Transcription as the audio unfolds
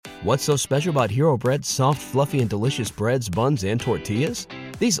What's so special about Hero Bread's soft, fluffy, and delicious breads, buns, and tortillas?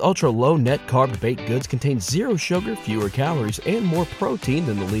 These ultra-low net-carb baked goods contain zero sugar, fewer calories, and more protein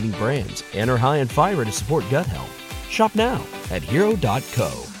than the leading brands, and are high in fiber to support gut health. Shop now at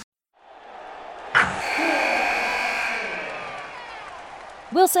Hero.co.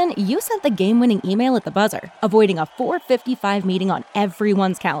 Wilson, you sent the game-winning email at the buzzer, avoiding a 4:55 meeting on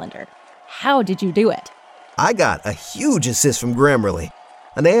everyone's calendar. How did you do it? I got a huge assist from Grammarly,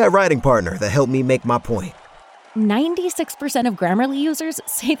 an AI writing partner that helped me make my point. 96% of Grammarly users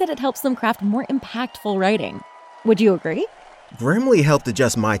say that it helps them craft more impactful writing. Would you agree? Grammarly helped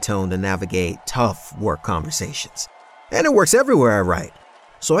adjust my tone to navigate tough work conversations. And it works everywhere I write,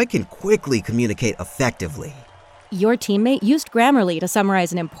 so I can quickly communicate effectively. Your teammate used Grammarly to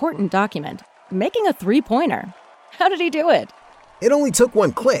summarize an important document, making a 3-pointer. How did he do it? It only took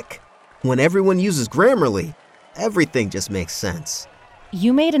one click. When everyone uses Grammarly, everything just makes sense.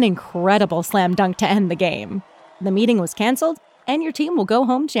 You made an incredible slam dunk to end the game. The meeting was canceled, and your team will go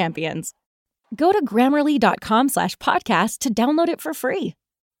home champions. Go to Grammarly.com/podcast to download it for free.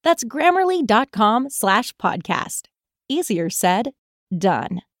 That's Grammarly.com/podcast. Easier said,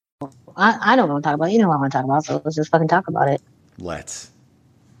 done. I don't want to talk about it. You know what I want to talk about, so let's just fucking talk about it. Let's.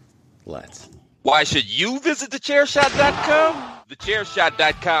 Why should you visit thechairshot.com?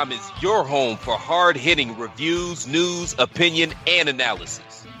 Thechairshot.com is your home for hard-hitting reviews, news, opinion, and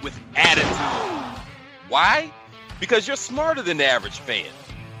analysis with attitude. Why? Because you're smarter than the average fan.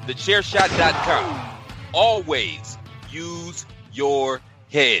 Thechairshot.com. Always use your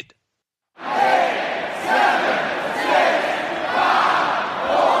head. 8, 7, 6, 5,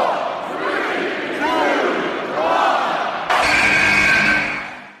 4, 3, 2, 1.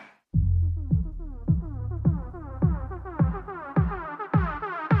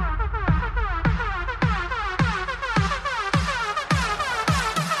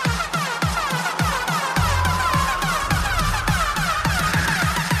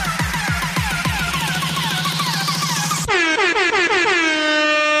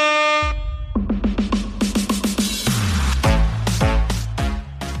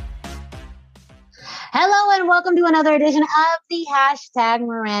 Hello and welcome to another edition of the Hashtag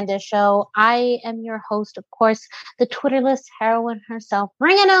Miranda Show. I am your host, of course, the Twitterless heroine herself,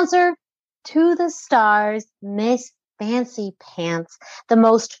 ring announcer to the stars, Miss Fancy Pants, the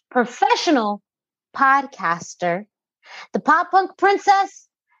most professional podcaster, the pop punk princess,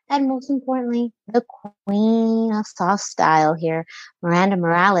 and most importantly, the queen of soft style here, Miranda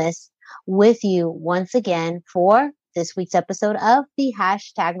Morales, with you once again for this week's episode of the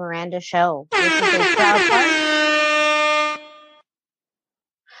Hashtag Miranda Show,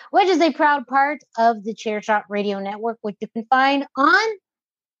 which is a proud part of the Chairshot Radio Network, which you can find on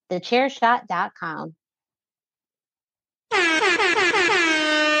thechairshot.com.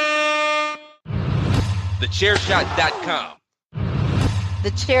 Thechairshot.com.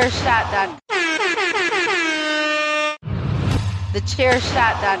 Thechairshot.com.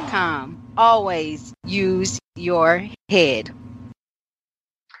 Thechairshot.com. Always use your head.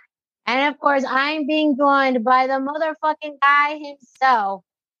 And of course, I'm being joined by the motherfucking guy himself.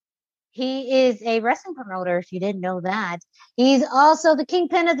 He is a wrestling promoter, if you didn't know that. He's also the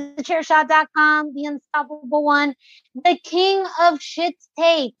kingpin of thechairshot.com, the unstoppable one, the king of shit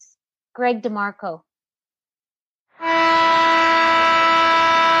takes, Greg DeMarco.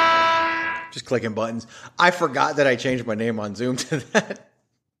 Just clicking buttons. I forgot that I changed my name on Zoom to that.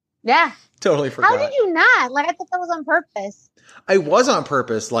 Yeah. Totally forgot. How did you not? Like, I thought that was on purpose. I was on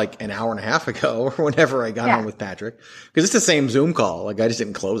purpose like an hour and a half ago or whenever I got on with Patrick. Because it's the same Zoom call. Like, I just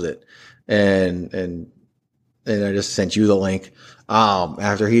didn't close it. And I just sent you the link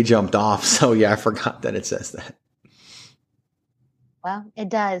after he jumped off. So, yeah, I forgot that it says that. Well, it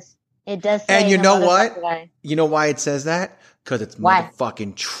does. It does say. And you know what? You know why it says that? Because it's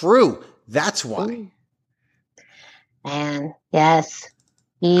motherfucking true. That's why. Ooh. Man, yes.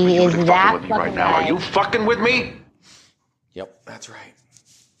 He is that with me right now. Are you fucking with me? Yep, that's right.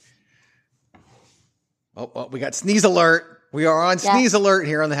 Oh, we got sneeze alert. We are on sneeze alert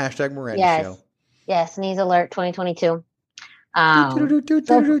here on the Hashtag Miranda Show. Yes, sneeze alert 2022.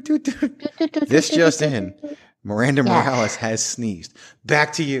 This just in. Miranda Morales has sneezed.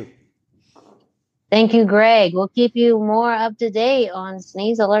 Back to you. Thank you, Greg. We'll keep you more up to date on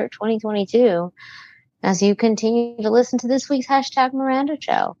Sneeze Alert 2022 as you continue to listen to this week's Hashtag Miranda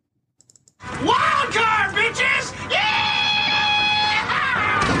Show. Wild card, bitches! Yeah!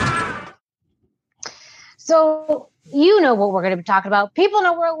 So, you know what we're going to be talking about. People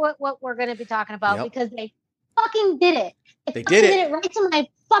know what we're going to be talking about because they fucking did it. They did it right to my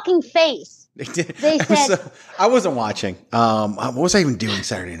fucking face. They said, I wasn't watching. What was I even doing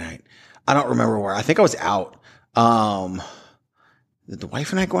Saturday night? I don't remember where. I think I was out. Did the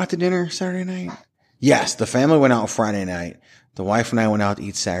wife and I go out to dinner Saturday night? Yes, the family went out Friday night. The wife and I went out to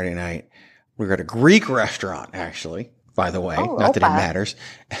eat Saturday night. We were at a Greek restaurant, actually, by the way. Not that it matters.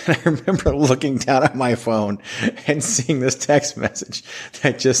 And I remember looking down at my phone and seeing this text message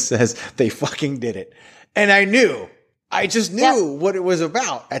that just says, they fucking did it. And I knew. I just knew what it was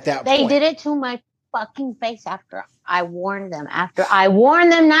about at that point. They did it to my fucking face after I warned them. After I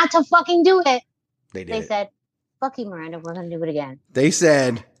warned them not to fucking do it. They said, fuck you, Miranda. We're going to do it again. They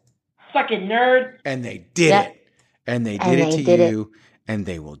said, fucking nerd. And they did it. And they did it to you. And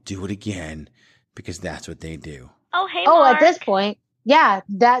they will do it again because that's what they do. Oh, hey, Mark. At this point, yeah,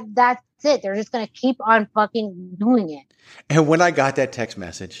 that's it. They're just going to keep on fucking doing it. And when I got that text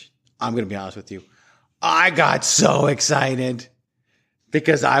message, I'm going to be honest with you, I got so excited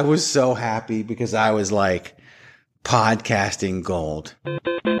because I was so happy because I was like, podcasting gold.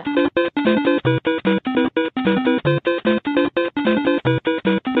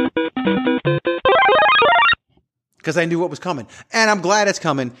 Because I knew what was coming. And I'm glad it's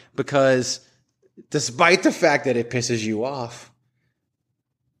coming because despite the fact that it pisses you off,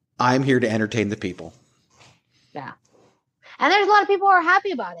 I'm here to entertain the people. Yeah. And there's a lot of people who are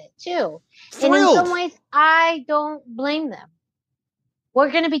happy about it too. Thrilled. And in some ways, I don't blame them. We're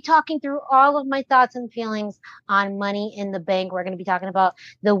going to be talking through all of my thoughts and feelings on Money in the Bank. We're going to be talking about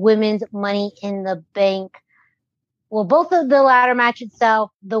the women's Money in the Bank. Well, both of the ladder match itself,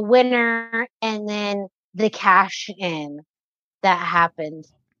 the winner, and then the cash in that happened.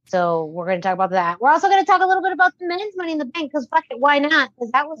 So we're going to talk about that. We're also going to talk a little bit about the men's Money in the Bank because fuck it, why not?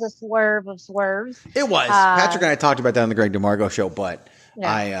 Because that was a swerve of swerves. It was. Patrick and I talked about that on the Greg DeMarco show, but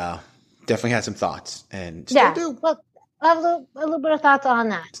I definitely had some thoughts and still do. Well, I have a little bit of thoughts on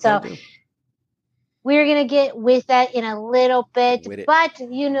that. So we're going to get with that in a little bit. But,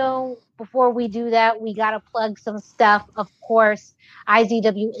 before we do that, we got to plug some stuff. Of course,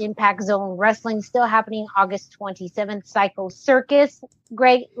 IZW Impact Zone Wrestling still happening August 27th. Psycho Circus.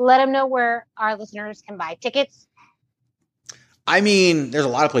 Greg, let them know where our listeners can buy tickets. I mean, there's a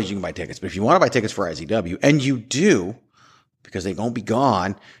lot of places you can buy tickets. But if you want to buy tickets for IZW, and you do, because they won't be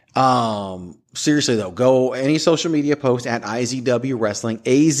gone, seriously though, go any social media post at IZW Wrestling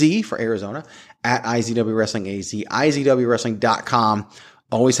AZ for Arizona, at IZW Wrestling AZ, IZWWrestling.com.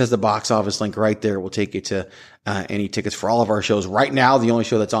 Always has the box office link right there. We'll take you to any tickets for all of our shows. Right now, the only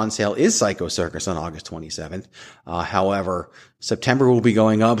show that's on sale is Psycho Circus on August 27th. However, September will be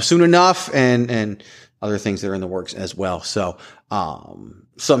going up soon enough and other things that are in the works as well. So,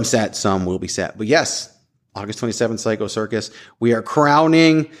 some set, some will be set. But yes, August 27th, Psycho Circus. We are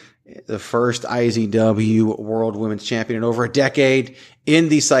crowning the first IZW World Women's Champion in over a decade in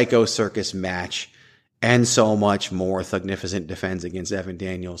the Psycho Circus match. And so much more. Thugnificent defends against Evan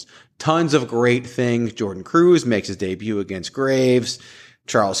Daniels. Tons of great things. Jordan Cruz makes his debut against Graves.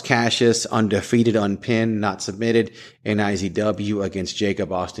 Charles Cassius, undefeated, unpinned, not submitted in IZW against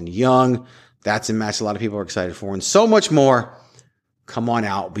Jacob Austin Young. That's a match a lot of people are excited for. And so much more. Come on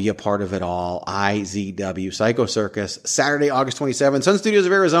out. Be a part of it all. IZW Psycho Circus. Saturday, August 27th. Sun Studios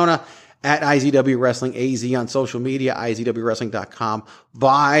of Arizona. At IZW Wrestling AZ on social media, IZWWrestling.com.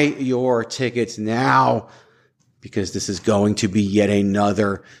 Buy your tickets now because this is going to be yet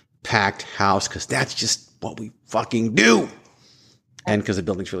another packed house because that's just what we fucking do. And because the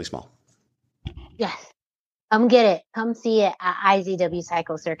building's really small. Yes. Come get it. Come see it at IZW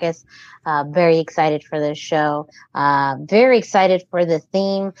Psycho Circus. Very excited for this show. Very excited for the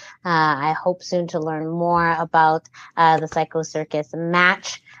theme. I hope soon to learn more about the Psycho Circus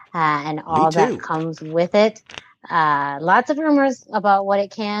match. And all that comes with it. Lots of rumors about what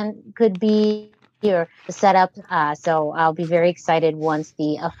it could be or the setup. So I'll be very excited once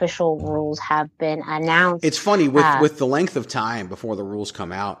the official rules have been announced. It's funny with the length of time before the rules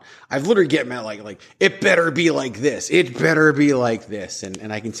come out. I've literally get mad like it better be like this. It better be like this.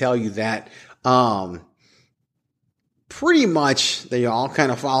 And I can tell you that pretty much they all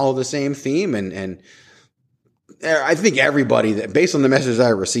kind of follow the same theme and I think everybody that based on the messages I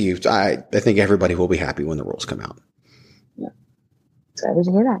received, I think everybody will be happy when the rules come out. Yeah. Excited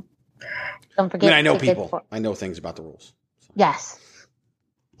to hear that. Don't forget. I know people. I know things about the rules. So. Yes.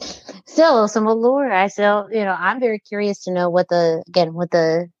 Still some allure. I'm very curious to know what the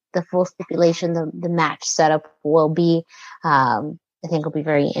full stipulation, the match setup will be. I think it'll be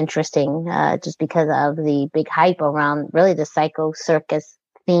very interesting, just because of the big hype around really the Psycho Circus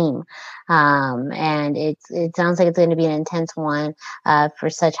theme. And it sounds like it's going to be an intense one, for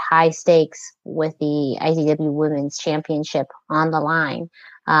such high stakes with the IZW Women's Championship on the line.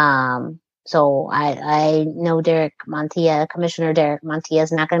 So I know Commissioner Derek Montilla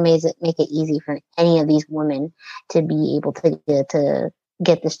is not going to make it easy for any of these women to be able to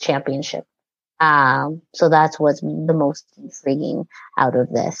get this championship. So that's what's the most intriguing out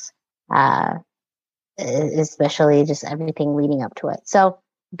of this, especially just everything leading up to it. So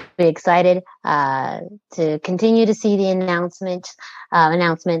be excited to continue to see the announcements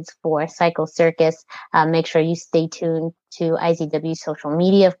for Psycho Circus. Make sure you stay tuned to IZW social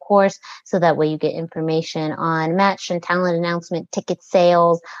media, of course, so that way you get information on match and talent announcement, ticket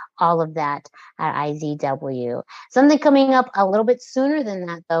sales, all of that at IZW. Something coming up a little bit sooner than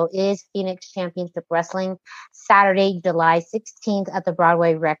that, though, is Phoenix Championship Wrestling, Saturday, July 16th at the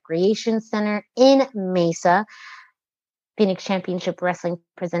Broadway Recreation Center in Mesa. Phoenix Championship Wrestling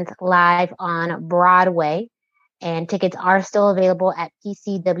presents live on Broadway, and tickets are still available at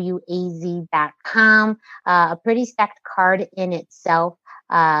pcwaz.com. A pretty stacked card in itself.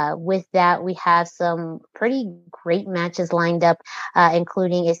 With that, we have some pretty great matches lined up,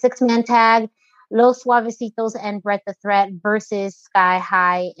 including a 6-man tag, Los Suavecitos and Bret the Threat versus Sky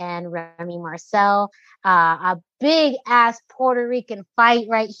High and Remy Marcel. A big ass Puerto Rican fight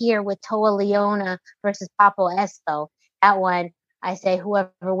right here with Toa Leona versus Papo Esto. That one, I say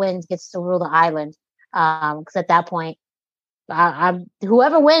whoever wins gets to rule the island. Because at that point,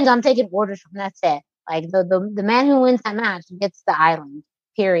 whoever wins, I'm taking orders from. That's it. Like the man who wins that match gets the island.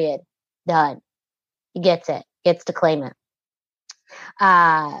 Period. Done. He gets it. Gets to claim it.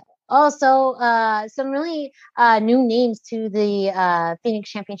 Also, some really new names to the Phoenix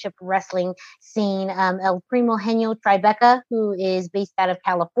Championship Wrestling scene. El Primo Genio Tribeca, who is based out of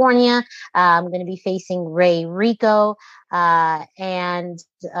California, going to be facing Ray Rico. And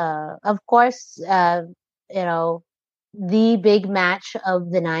of course, the big match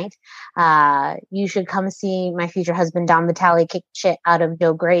of the night. You should come see my future husband, Don Vitale, kick shit out of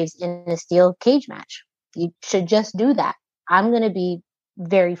Joe Graves in a steel cage match. You should just do that. I'm going to be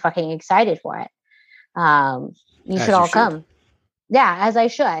very fucking excited for it. You should all come. Yeah, as I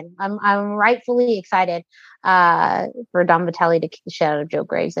should. I'm rightfully excited for Don Vitale to kick the shit out of Joe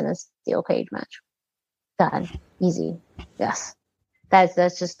Graves in a steel cage match. Done. Easy. Yes.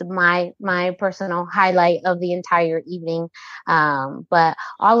 That's just my personal highlight of the entire evening. But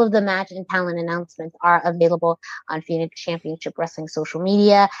all of the match and talent announcements are available on Phoenix Championship Wrestling social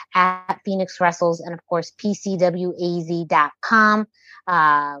media at Phoenix Wrestles and of course PCWAZ.com.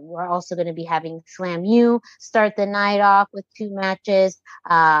 We're also going to be having Slam U start the night off with 2 matches.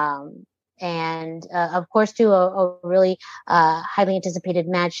 And of course, too, a really highly anticipated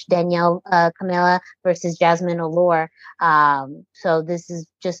match, Danielle Camilla versus Jasmine Allure. So this is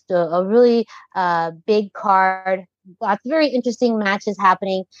just a really big card. Lots of very interesting matches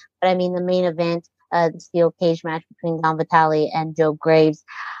happening. But I mean, the main event, the steel cage match between Don Vitale and Joe Graves,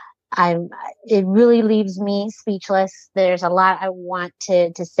 it really leaves me speechless. There's a lot I want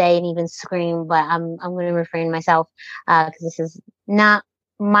to say and even scream, but I'm going to refrain myself because this is not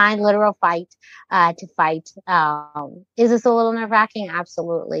my literal fight to fight. Is this a little nerve-wracking?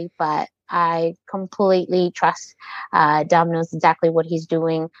 Absolutely, but I completely trust Dom knows exactly what he's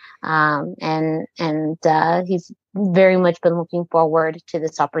doing, and he's very much been looking forward to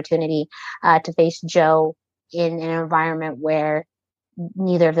this opportunity to face Joe in an environment where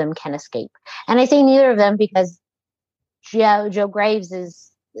neither of them can escape. And I say neither of them because Joe Graves is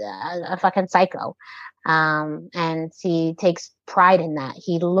a fucking psycho. And he takes pride in that.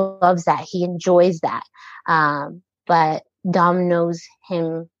 He loves that. He enjoys that. But Dom knows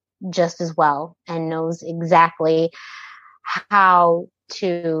him just as well and knows exactly how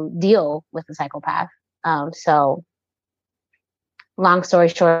to deal with a psychopath. So long story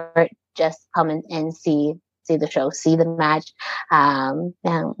short, just come and see the show, see the match, and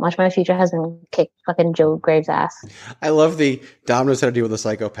watch my future husband kick fucking Joe Graves' ass. I love the Dom knows how to deal with a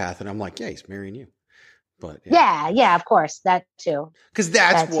psychopath, and I'm like, yeah, he's marrying you. But yeah, of course, that too. Because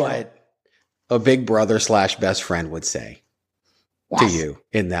that's what a big brother / best friend would say to you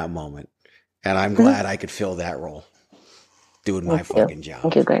in that moment. And I'm glad I could fill that role, doing my fucking job.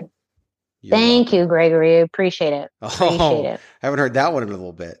 Thank you, Greg. Thank you, Gregory. Appreciate it. Appreciate it. I haven't heard that one in a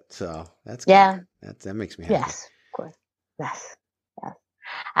little bit, so that's good. Yeah. That makes me happy. Yes, of course. Yes.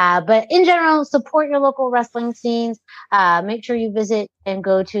 But in general, support your local wrestling scenes. Make sure you visit and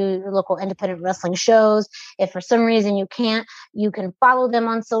go to your local independent wrestling shows. If for some reason you can't, you can follow them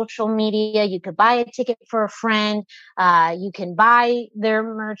on social media. You could buy a ticket for a friend. You can buy their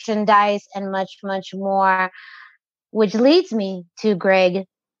merchandise and much, much more. Which leads me to, Greg,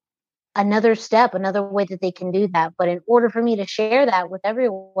 another step, another way that they can do that. But in order for me to share that with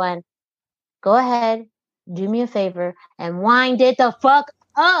everyone, go ahead, do me a favor, and wind it the fuck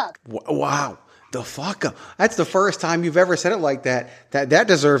up. Wow. The fuck up. That's the first time you've ever said it like that. That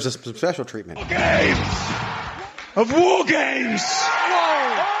deserves some special treatment. War games! War games!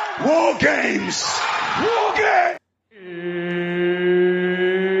 War games!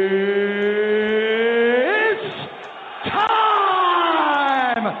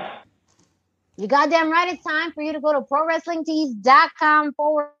 You goddamn right, it's time for you to go to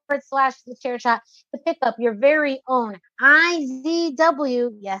prowrestlingtees.com/thechairshot to pick up your very own IZW.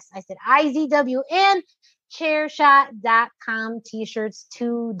 Yes, I said IZW and chairshot.com t-shirts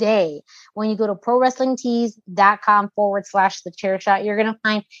today. When you go to prowrestlingtees.com/thechairshot, you're going to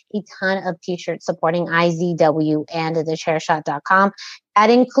find a ton of t-shirts supporting IZW and thechairshot.com. That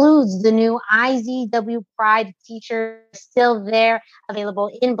includes the new IZW Pride t-shirt, still there,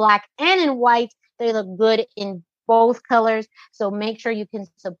 available in black and in white. They look good in both colors. So make sure you can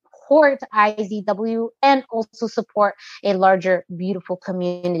support IZW and also support a larger, beautiful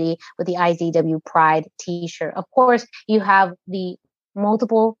community with the IZW Pride t-shirt. Of course, you have the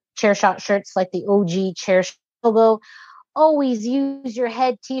multiple Chairshot shirts like the OG Chairshot logo. Always use your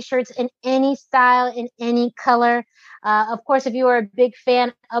head t-shirts in any style, in any color. Of course, if you are a big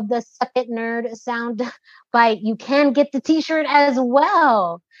fan of the Suck It Nerd sound bite, you can get the t-shirt as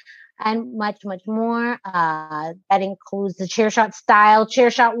well. And much, much more. That includes the Chairshot style,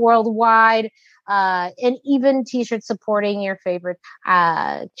 Chairshot worldwide, and even t-shirts supporting your favorite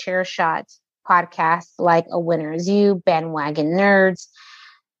Chairshot podcasts like A Winner Is You, Bandwagon Nerds,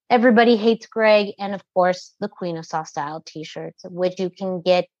 Everybody Hates Greg, and of course, the Queen of Soft Style t-shirts, which you can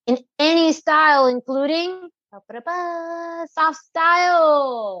get in any style, including soft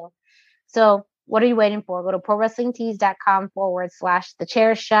style. So what are you waiting for? Go to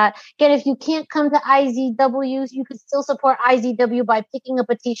prowrestlingtees.com/thechairshot. Again, if you can't come to IZW, you can still support IZW by picking up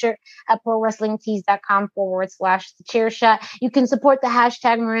a t-shirt at prowrestlingtees.com/thechairshot. You can support the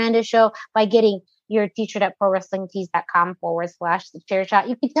hashtag Miranda Show by getting your t-shirt at prowrestlingtees.com/thechairshot.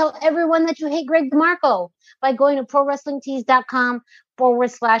 You can tell everyone that you hate Greg DeMarco by going to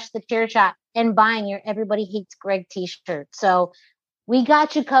prowrestlingtees.com/thechairshot and buying your Everybody Hates Greg t-shirt. So we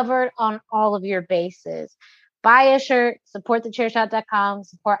got you covered on all of your bases. Buy a shirt, support thechairshot.com,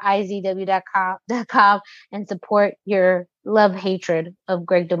 support IZW.com, and support your love hatred of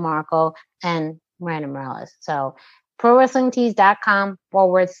Greg DeMarco and Miranda Morales. So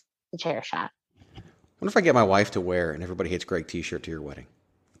prowrestlingtees.com/thechairshot. What if I get my wife to wear an Everybody Hates Greg t-shirt to your wedding?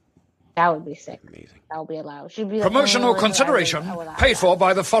 That would be sick. Amazing. That would be allowed. She'd be Promotional consideration paid for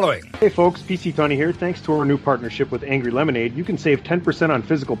by the following. Hey folks, PC Tony here. Thanks to our new partnership with Angry Lemonade, you can save 10% on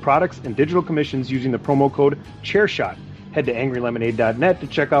physical products and digital commissions using the promo code CHAIRSHOT. Head to angrylemonade.net to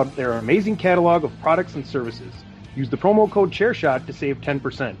check out their amazing catalog of products and services. Use the promo code CHAIRSHOT to save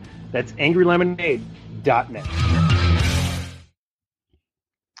 10%. That's angrylemonade.net.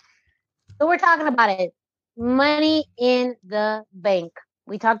 So we're talking about it. Money in the Bank.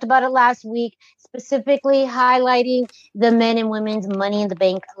 We talked about it last week, specifically highlighting the men and women's Money in the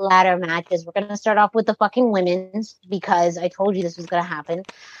Bank ladder matches. We're going to start off with the fucking women's because I told you this was going to happen.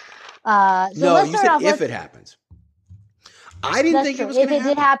 No, you said if it happens. I didn't think it was going to happen.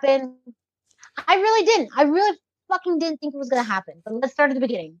 If it did happen, I really didn't. I really fucking didn't think it was going to happen. But let's start at the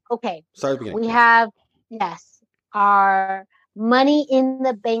beginning. Okay. Start at the beginning. We have, our Money in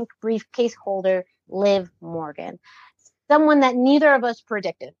the Bank briefcase holder, Liv Morgan. Someone that neither of us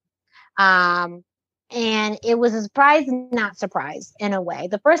predicted. And it was a surprise, not surprise in a way.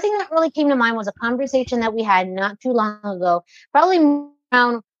 The first thing that really came to mind was a conversation that we had not too long ago, probably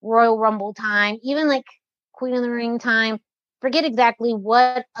around Royal Rumble time, even like Queen of the Ring time. Forget exactly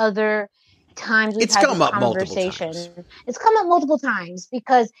what other times we've had this conversation. It's come up multiple times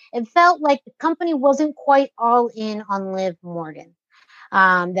because it felt like the company wasn't quite all in on Liv Morgan.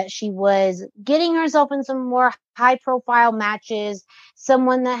 That she was getting herself in some more high profile matches,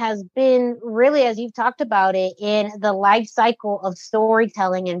 someone that has been really, as you've talked about it, in the life cycle of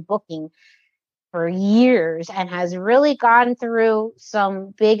storytelling and booking for years and has really gone through some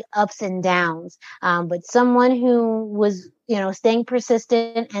big ups and downs. But someone who was, staying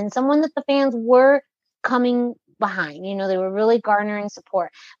persistent and someone that the fans were coming behind, they were really garnering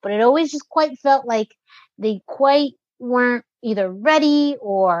support, but it always just quite felt like they quite weren't either ready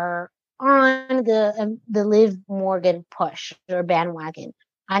or on the Liv Morgan push or bandwagon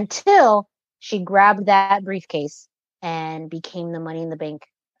until she grabbed that briefcase and became the Money in the Bank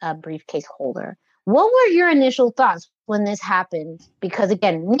briefcase holder. What were your initial thoughts when this happened? Because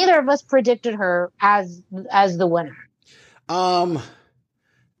again, neither of us predicted her as the winner.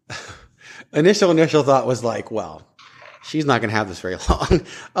 Initial thought was like, well, she's not going to have this very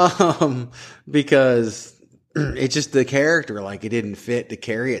long, because it's just the character, like it didn't fit to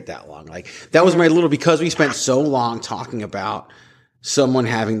carry it that long. Like that was my little, because we spent so long talking about someone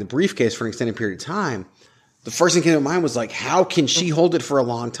having the briefcase for an extended period of time. The first thing that came to mind was like, how can she hold it for a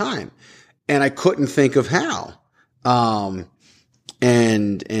long time? And I couldn't think of how.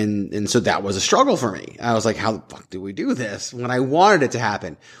 And so that was a struggle for me. I was like, how the fuck do we do this when I wanted it to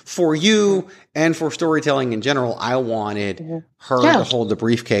happen for you and for storytelling in general? I wanted her to hold the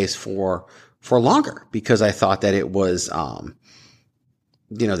briefcase for longer, because I thought that it was, that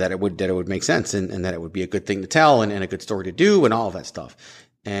it would make sense and that it would be a good thing to tell and a good story to do and all of that stuff.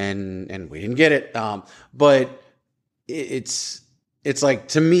 And we didn't get it. But it's like,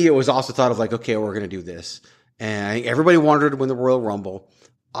 to me, it was also thought of like, okay, we're going to do this. And I think everybody wanted to win the Royal Rumble.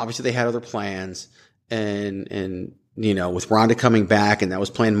 Obviously they had other plans and, with Ronda coming back, and that was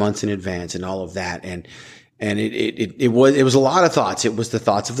planned months in advance and all of that. And it was a lot of thoughts. It was the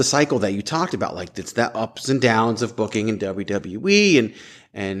thoughts of the cycle that you talked about. Like it's the ups and downs of booking in WWE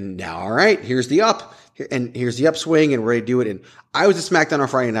and now, all right, here's the up and here's the upswing and we're ready to do it. And I was at SmackDown on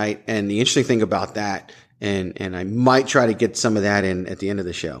Friday night. And the interesting thing about that, and I might try to get some of that in at the end of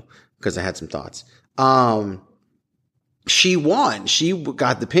the show, because I had some thoughts. She won. She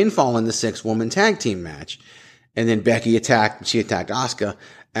got the pinfall in the 6-woman tag team match. And then Becky attacked Asuka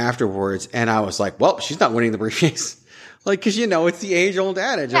afterwards. And I was like, well, she's not winning the briefcase. Like, cause it's the age old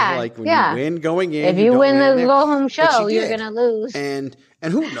adage of like, when you win going in, if you win the go home show, you're going to lose. And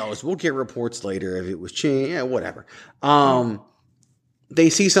who knows? We'll get reports later if it was whatever.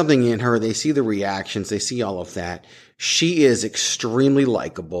 They see something in her. They see the reactions. They see all of that. She is extremely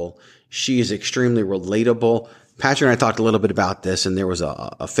likable. She is extremely relatable. Patrick and I talked a little bit about this, and there was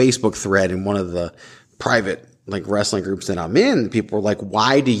a Facebook thread in one of the private like wrestling groups that I'm in. People were like,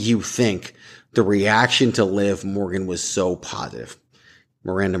 why do you think the reaction to Liv Morgan was so positive?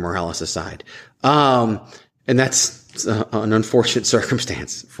 Miranda Morales aside. And that's an unfortunate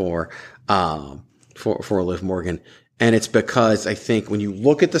circumstance for Liv Morgan. And it's because I think when you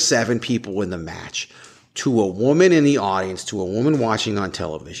look at the 7 people in the match, to a woman in the audience, to a woman watching on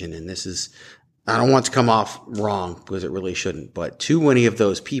television, and this is, I don't want to come off wrong because it really shouldn't, but to many of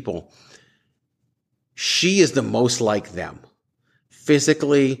those people, she is the most like them.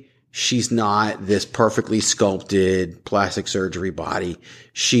 Physically, she's not this perfectly sculpted plastic surgery body.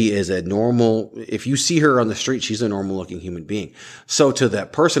 She is a normal, if you see her on the street, she's a normal looking human being. So to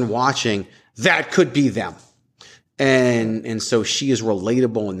that person watching, that could be them. And so she is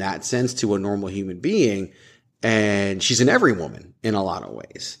relatable in that sense to a normal human being. And she's an every woman in a lot of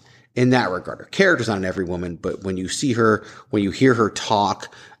ways in that regard. Her character's not an every woman, but when you see her, when you hear her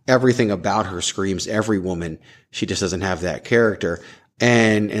talk, everything about her screams every woman. She just doesn't have that character.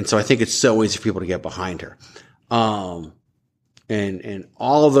 And so I think it's so easy for people to get behind her. And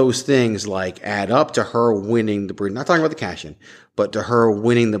all of those things like add up to her winning the brief, not talking about the cash in, but to her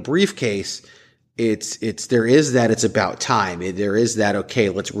winning the briefcase. There is that it's about time. There is that, okay,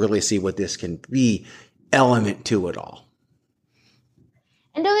 let's really see what this can be element to it all.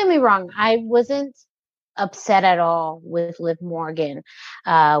 And don't get me wrong, I wasn't upset at all with Liv Morgan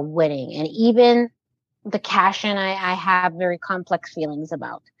winning. And even the cash in, I have very complex feelings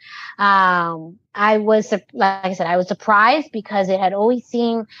about. I was, like I said, I was surprised because it had always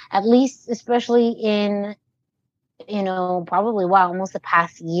seemed, at least especially in, probably almost the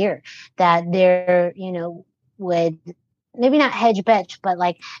past year, that there, would maybe not hedge bet, but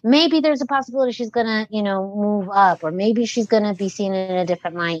like maybe there's a possibility she's gonna, move up, or maybe she's gonna be seen in a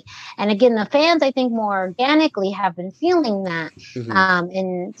different light. And again, the fans, I think, more organically have been feeling that,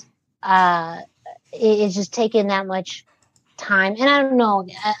 it's just taken that much time. And I don't know,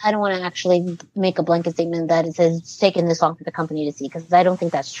 I don't want to actually make a blanket statement that it says it's taken this long for the company to see, because I don't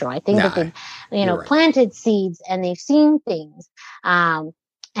think that's true. I think that they've, planted seeds and they've seen things. And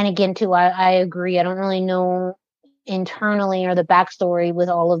again, too, I agree. I don't really know internally or the backstory with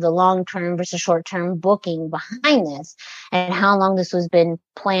all of the long-term versus short-term booking behind this and how long this was been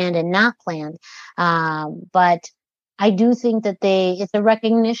planned and not planned. But I do think that it's a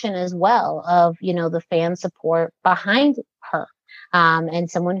recognition as well of, the fan support behind her, and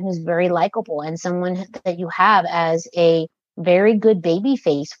someone who's very likable and someone that you have as a very good baby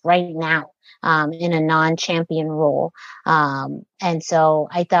face right now, in a non-champion role. And so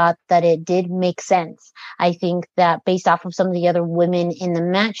I thought that it did make sense. I think that based off of some of the other women in the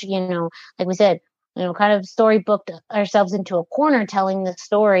match, like we said, kind of storybooked ourselves into a corner telling the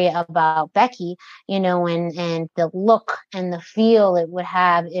story about Becky, and the look and the feel it would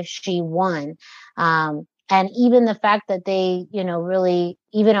have if she won. And even the fact that they, really,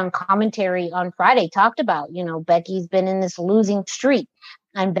 even on commentary on Friday, talked about, Becky's been in this losing streak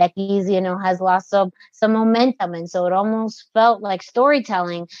and Becky's, has lost some momentum. And so it almost felt like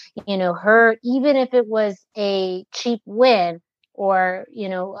storytelling, her, even if it was a cheap win or,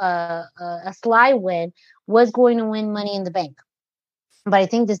 a sly win, was going to win Money in the Bank. But I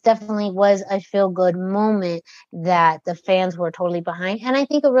think this definitely was a feel-good moment that the fans were totally behind. And I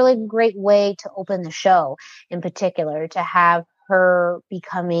think a really great way to open the show, in particular, to have her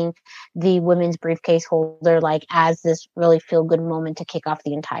becoming the women's briefcase holder, like as this really feel-good moment to kick off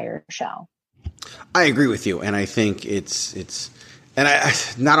the entire show. I agree with you. And I think it's and I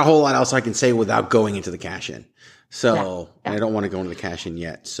not a whole lot else I can say without going into the cash-in. So and I don't want to go into the cash-in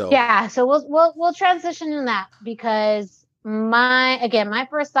yet. So so we'll transition in that, because my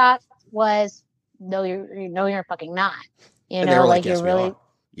first thought was, no, you're fucking not. Like yes, you're really,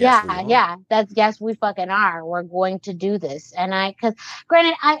 that's yes, we fucking are. We're going to do this. And because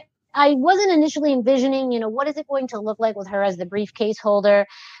granted, I wasn't initially envisioning, what is it going to look like with her as the briefcase holder,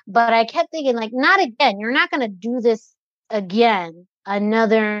 but I kept thinking, like, not again. You're not going to do this again.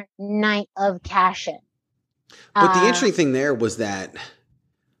 Another night of cash-in. But the interesting thing there was that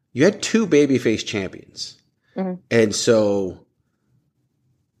you had two babyface champions. Mm-hmm. And so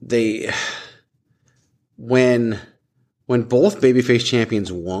when both babyface champions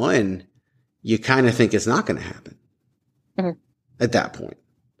won, you kind of think it's not going to happen at that point.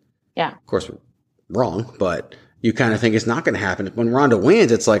 Yeah. Of course, we're wrong, but you kind of think it's not going to happen. When Ronda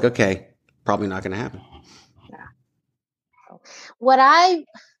wins, it's like, okay, probably not going to happen. Yeah.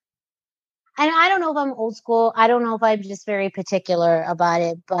 And I don't know if I'm old school. I don't know if I'm just very particular about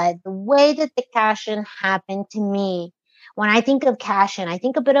it, but the way that the cash-in happened to me, when I think of cash-in, I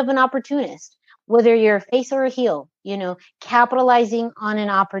think a bit of an opportunist, whether you're a face or a heel, capitalizing on an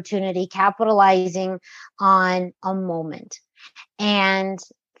opportunity, capitalizing on a moment. And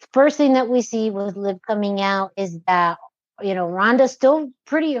first thing that we see with Liv coming out is that, Ronda's still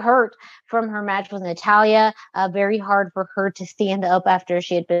pretty hurt from her match with Natalya. Very hard for her to stand up after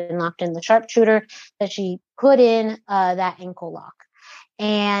she had been locked in the sharpshooter, that she put in that ankle lock.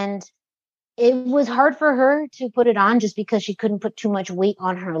 And it was hard for her to put it on just because she couldn't put too much weight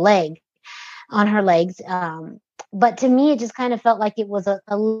on her legs. But to me, it just kind of felt like it was a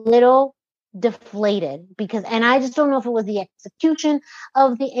little deflated, and I just don't know if it was the execution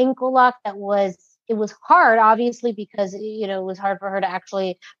of the ankle lock it was hard, obviously, because, it was hard for her to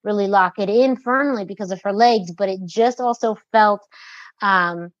actually really lock it in firmly because of her legs, but it just also felt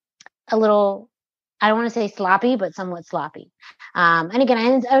a little, I don't want to say sloppy, but somewhat sloppy. And again,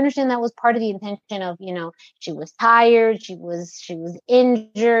 I understand that was part of the intention of, she was tired, she was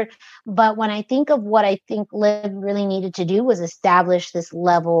injured. But when I think of what I think Liv really needed to do was establish this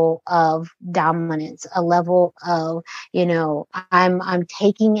level of dominance, a level of, I'm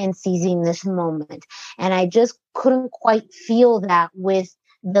taking and seizing this moment. And I just couldn't quite feel that with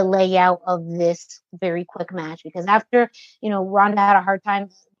the layout of this very quick match, because after, Ronda had a hard time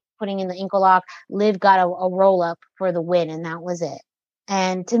putting in the ankle lock, Liv got a roll up for the win, and that was it.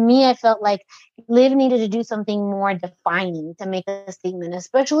 And to me, I felt like Liv needed to do something more defining to make a statement,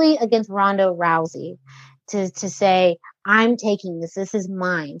 especially against Ronda Rousey, to say, I'm taking this. This is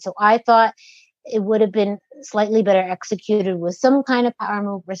mine. So I thought it would have been slightly better executed with some kind of power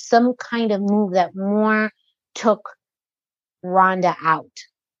move or some kind of move that more took Ronda out.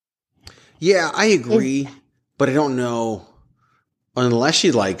 Yeah, I agree, but I don't know. Unless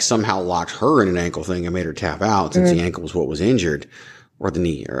she somehow locked her in an ankle thing and made her tap out, since the ankle was what was injured, or the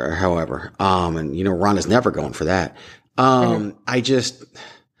knee, or however. And Ronda's never going for that. They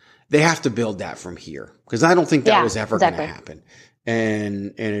have to build that from here, because I don't think that was ever going to happen.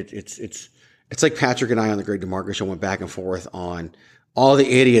 And it's like Patrick and I on the Greg DeMarco show went back and forth on all the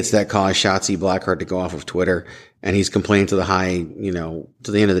idiots that caused Shotzi Blackheart to go off of Twitter, and he's complained to the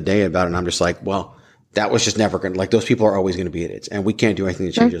to the end of the day about it. And I'm just like, well, that was just never going to, those people are always going to be idiots, and we can't do anything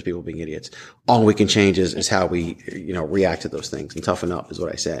to change those people being idiots. All we can change is how we, react to those things and toughen up, is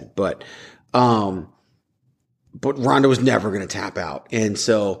what I said. But Ronda was never going to tap out. And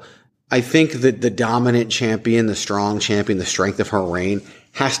so I think that the dominant champion, the strong champion, the strength of her reign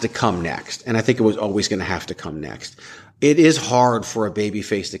has to come next. And I think it was always going to have to come next. It is hard for a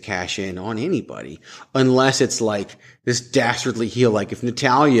babyface to cash in on anybody unless it's like this dastardly heel. Like if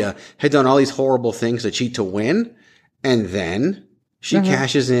Natalya had done all these horrible things to cheat to win, and then she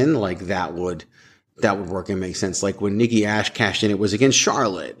cashes in, that would work and make sense. Like when Nikki Ash cashed in, it was against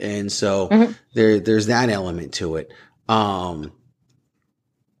Charlotte. And so there's that element to it. And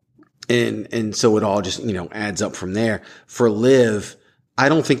so it all just, adds up from there. For Liv, I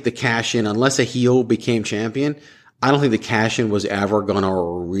don't think the cash in, unless a heel became champion, I don't think the cash in was ever going to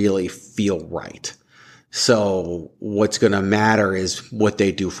really feel right. So what's going to matter is what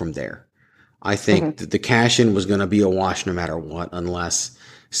they do from there. I think that the cash-in was going to be a wash no matter what, unless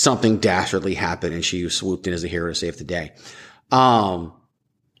something dastardly happened and she swooped in as a hero to save the day.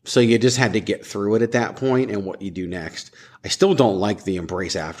 So you just had to get through it at that point and what you do next. I still don't like the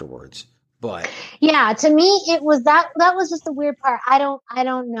embrace afterwards, but yeah, to me, it was that was just the weird part. I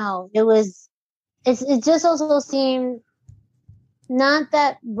don't know. It just also seemed not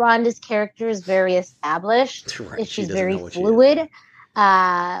that Rhonda's character is very established. Right. She's very fluid.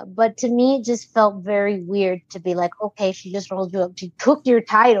 But to me, it just felt very weird to be like, okay, she just rolled you up. She took your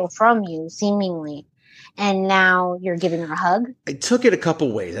title from you, seemingly. And now you're giving her a hug. I took it a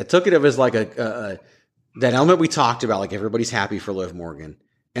couple ways. I took it as like that element we talked about, like everybody's happy for Liv Morgan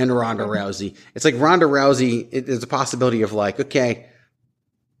and Ronda Rousey. It's like Ronda Rousey, there's a possibility of like, okay,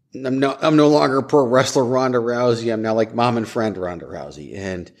 I'm no longer pro wrestler Ronda Rousey. I'm now like mom and friend Ronda Rousey.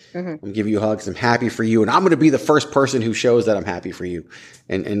 And I'm giving you hugs. I'm happy for you. And I'm going to be the first person who shows that I'm happy for you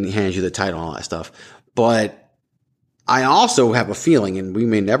and hands you the title and all that stuff. But I also have a feeling, and we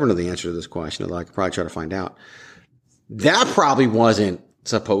may never know the answer to this question, although I could probably try to find out. That probably wasn't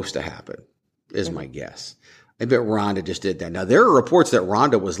supposed to happen, is my guess. I bet Ronda just did that. Now, there are reports that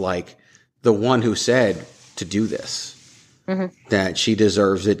Ronda was like the one who said to do this, that she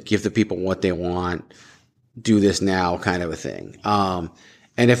deserves it, give the people what they want, do this now kind of a thing. And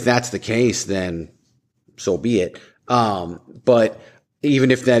if that's the case, then so be it. But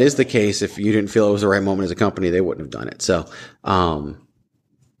even if that is the case, if you didn't feel it was the right moment as a company, they wouldn't have done it. So,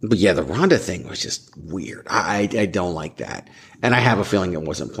 but yeah, the Ronda thing was just weird. I don't like that. And I have a feeling it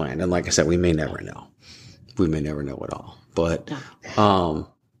wasn't planned. And like I said, we may never know. We may never know at all. But,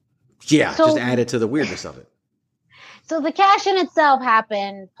 yeah, just added to the weirdness of it. So the cash-in itself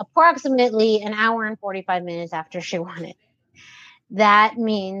happened approximately an hour and 45 minutes after she won it. That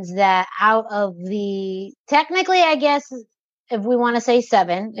means that out of the, technically, I guess, if we want to say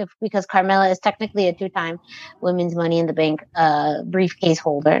 7, because Carmella is technically a 2-time Women's Money in the Bank briefcase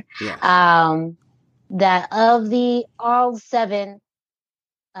holder, that of the all 7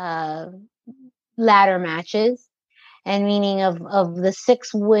 ladder matches, and meaning of the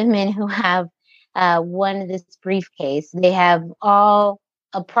 6 women who have won this briefcase, they have all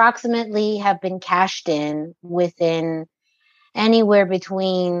approximately have been cashed in within anywhere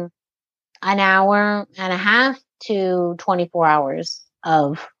between an hour and a half to 24 hours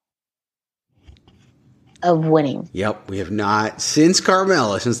of winning. Yep. We have not, since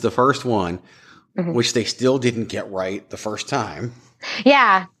Carmella, since the first one, which they still didn't get right the first time.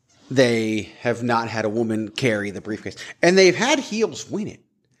 Yeah. They have not had a woman carry the briefcase. And they've had heels win it.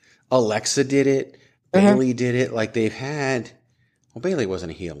 Alexa did it. Bailey did it. Like they've had, well, Bailey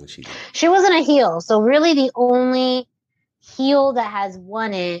wasn't a heel when she did it. She wasn't a heel. So really the only heel that has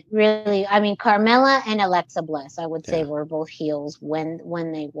won it, really, I mean, Carmella and Alexa Bliss, I would say, were both heels when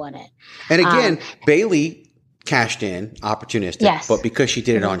they won it. And again, Bailey cashed in, opportunistic, but because she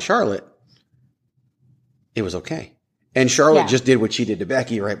did it on Charlotte, it was okay. And Charlotte just did what she did to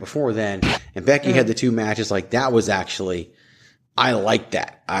Becky right before then. And Becky had the 2 matches. Like that was actually, I liked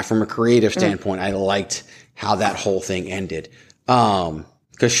that. From a creative standpoint, I liked how that whole thing ended. Cause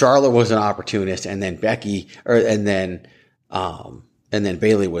Charlotte was an opportunist and then and then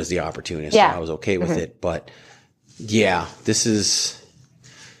Bailey was the opportunist. So I was okay with it. But yeah,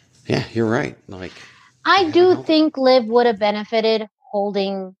 you're right. Like, I do think Liv would have benefited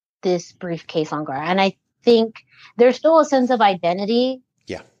holding this briefcase longer. And I think there's still a sense of identity.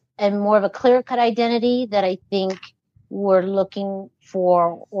 Yeah. And more of a clear-cut identity that I think we're looking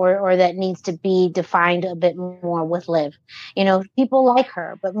for or that needs to be defined a bit more with Liv. You know, people like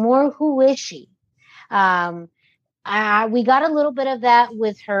her, but more who is she? We got a little bit of that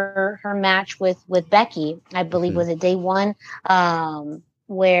with her match with Becky, I believe was it day 1,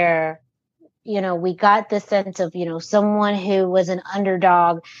 where, you know, we got the sense of, you know, someone who was an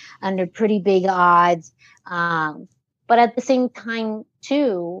underdog under pretty big odds. But at the same time,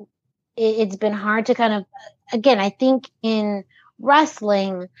 too, it's been hard to kind of, again, I think in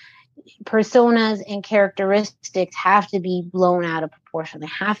wrestling, personas and characteristics have to be blown out of proportion. They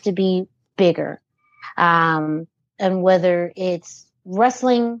have to be bigger. And whether it's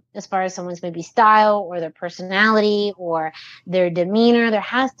wrestling as far as someone's maybe style or their personality or their demeanor, there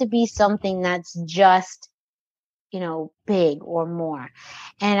has to be something that's just, you know, big or more.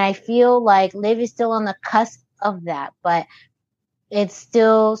 And I feel like Liv is still on the cusp of that, but it's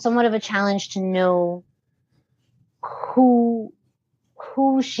still somewhat of a challenge to know who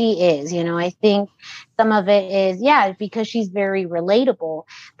she is. You know, I think some of it is, because she's very relatable.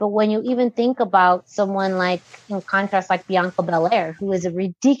 But when you even think about someone like, in contrast, like Bianca Belair, who is a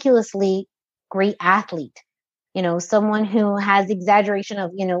ridiculously great athlete. Someone who has exaggeration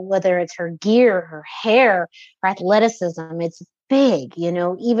of, whether it's her gear, her hair, her athleticism. It's big,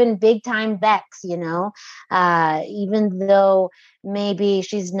 even big time Bex, even though maybe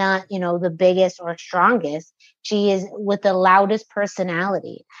she's not, the biggest or strongest, she is with the loudest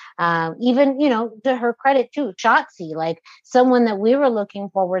personality. Even, to her credit too, Shotzi, like someone that we were looking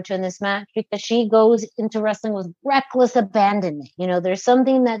forward to in this match because she goes into wrestling with reckless abandonment. There's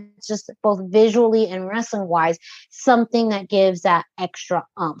something that's just both visually and wrestling wise, something that gives that extra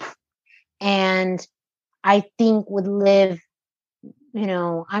oomph. And I think with Liv,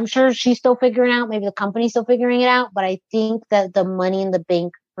 I'm sure she's still figuring out, maybe the company's still figuring it out, but I think that the Money in the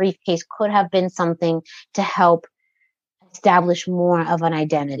Bank briefcase could have been something to help establish more of an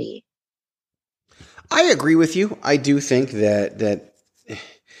identity. I agree with you. I do think that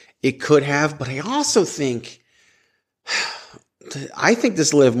it could have, but I also think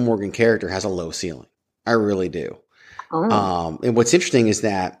this Liv Morgan character has a low ceiling. I really do. Oh. And what's interesting is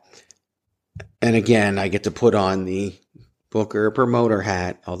that, and again, I get to put on the Booker promoter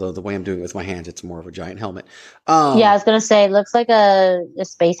hat, although the way I'm doing it with my hands, it's more of a giant helmet. Yeah, I was going to say, it looks like a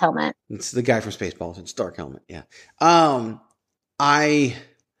space helmet. It's the guy from Spaceballs. It's dark helmet. Yeah. I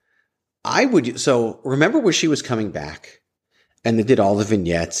would, so remember when she was coming back and they did all the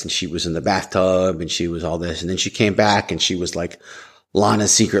vignettes and she was in the bathtub and she was all this. And then she came back and she was like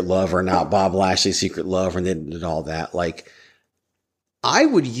Lana's secret lover, not Bob Lashley's secret lover. And then did all that. Like,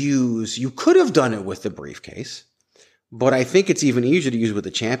 you could have done it with the briefcase, but I think it's even easier to use with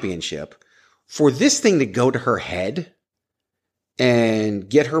the championship for this thing to go to her head and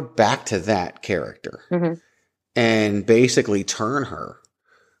get her back to that character and basically turn her.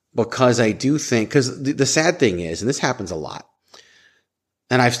 Because I do think, because the sad thing is, and this happens a lot,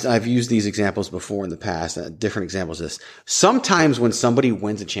 and I've used these examples before in the past, different examples of this. Sometimes when somebody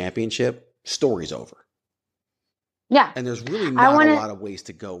wins a championship, story's over. Yeah. And there's really not a lot of ways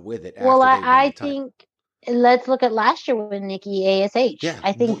to go with it. Well, I think, let's look at last year with Nikki ASH. Yeah,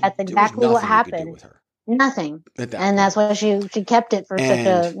 I think that's exactly what happened. With her. Nothing. And that's why she kept it for such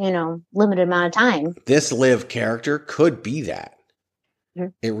a, limited amount of time. This Liv character could be that.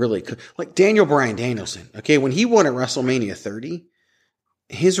 It really could. Like Daniel Bryan Danielson. Okay, when he won at WrestleMania 30,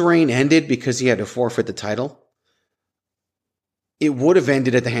 his reign ended because he had to forfeit the title. It would have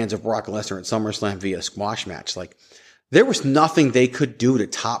ended at the hands of Brock Lesnar at SummerSlam via squash match. Like, there was nothing they could do to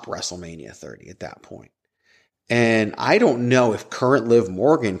top WrestleMania 30 at that point. And I don't know if current Liv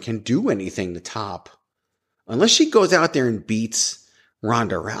Morgan can do anything to top, unless she goes out there and beats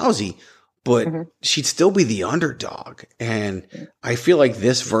Ronda Rousey. But she'd still be the underdog. And I feel like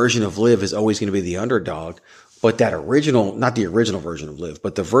this version of Liv is always going to be the underdog. But that original, not the original version of Liv,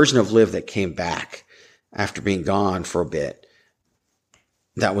 but the version of Liv that came back after being gone for a bit,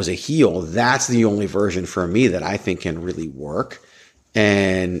 that was a heel. That's the only version for me that I think can really work.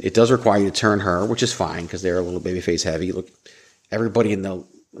 And it does require you to turn her, which is fine because they're a little babyface heavy. Look, everybody in the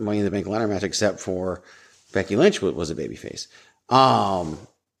Money in the Bank ladder match except for Becky Lynch was a babyface.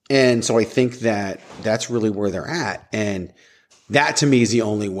 And so I think that that's really where they're at. And that to me is the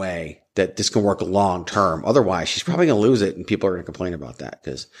only way that this can work long term. Otherwise, she's probably going to lose it and people are going to complain about that.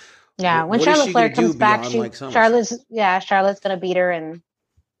 Because when Charlotte Flair comes back, Charlotte's going to beat her and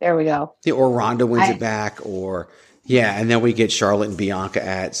there we go. Yeah, or Ronda wins it back and then we get Charlotte and Bianca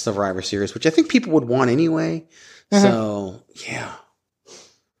at Survivor Series, which I think people would want anyway. So, yeah.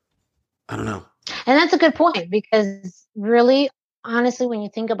 I don't know. And that's a good point because really, honestly, when you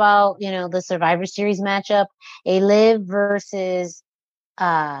think about, the Survivor Series matchup, a Liv versus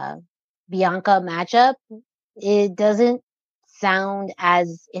Bianca matchup, it doesn't sound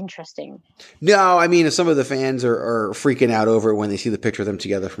as interesting. No, I mean, some of the fans are freaking out over it when they see the picture of them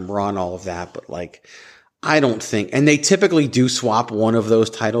together from Raw and all of that. But like, I don't think, and they typically do swap one of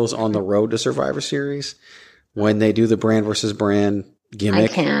those titles on the road to Survivor Series when they do the brand versus brand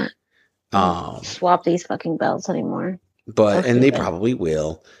gimmick. I can't swap these fucking belts anymore. But, and they probably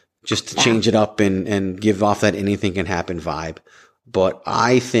will, just to change it up and give off that anything can happen vibe. But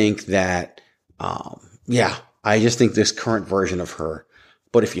I think that, I just think this current version of her.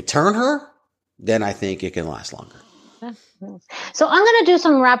 But if you turn her, then I think it can last longer. So I'm going to do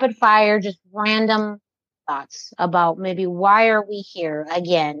some rapid fire, just random thoughts about maybe why are we here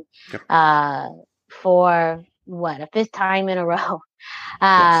again for a fifth time in a row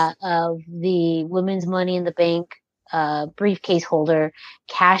of the Women's Money in the Bank briefcase holder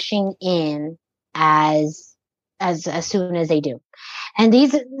cashing in as soon as they do. And they're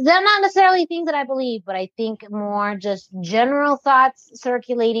not necessarily things that I believe, but I think more just general thoughts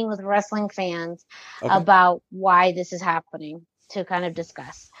circulating with wrestling fans about why this is happening. to kind of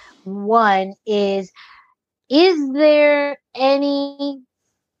discuss. One is there any,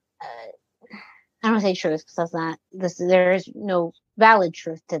 I don't want to say truth because that's not this. There is no valid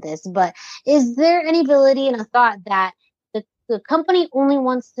truth to this, but is there any ability and a thought that the company only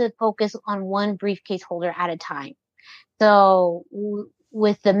wants to focus on one briefcase holder at a time? So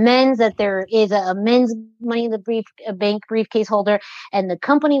with the men's, that there is a men's Money in the Bank briefcase holder, and the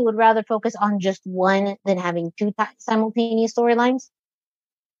company would rather focus on just one than having two simultaneous storylines?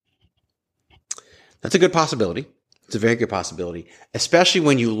 That's a good possibility. It's a very good possibility, especially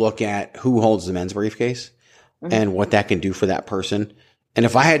when you look at who holds the men's briefcase and what that can do for that person. And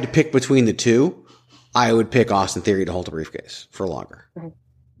if I had to pick between the two, I would pick Austin Theory to hold the briefcase for longer.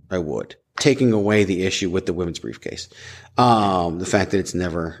 I would. Taking away the issue with the women's briefcase. The fact that it's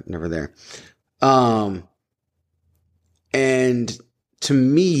never there. And to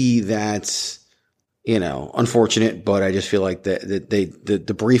me, that's, unfortunate, but I just feel like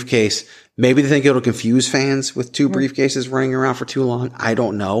the briefcase, maybe they think it'll confuse fans with two briefcases running around for too long. I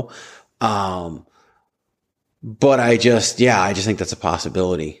don't know. But I just think that's a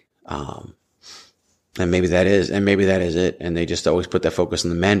possibility. And maybe that is it. And they just always put that focus on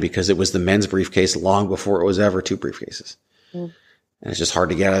the men because it was the men's briefcase long before it was ever two briefcases. And it's just hard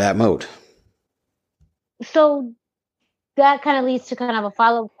to get out of that mode. So that kind of leads to kind of a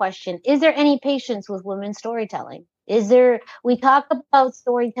follow-up question. Is there any patience with women's storytelling? We talk about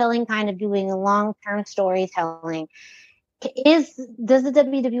storytelling, kind of doing a long-term storytelling. Does the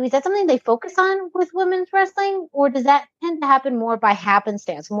WWE, is that something they focus on with women's wrestling, or does that tend to happen more by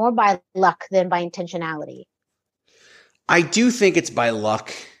happenstance, more by luck than by intentionality? I do think it's by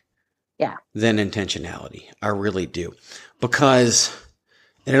luck than intentionality. I really do. Because,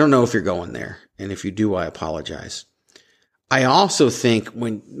 and I don't know if you're going there, and if you do, I apologize. I also think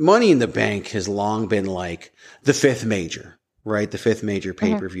when Money in the Bank has long been like the fifth major, right? The fifth major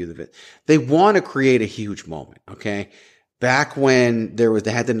pay-per-view. They want to create a huge moment, okay? Back when they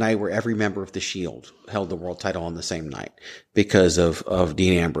had the night where every member of the Shield held the world title on the same night because of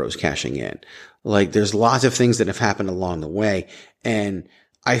Dean Ambrose cashing in. Like, there's lots of things that have happened along the way. And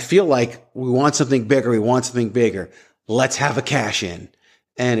I feel like we want something bigger. Let's have a cash in.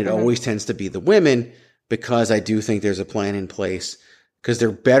 And it always tends to be the women, because I do think there's a plan in place, because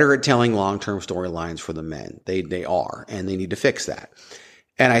they're better at telling long-term storylines for the men. They are, and they need to fix that.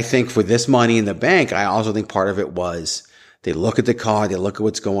 And I think for this Money in the Bank, I also think part of it was they look at the card, they look at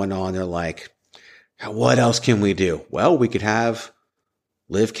what's going on, they're like, what else can we do? Well, we could have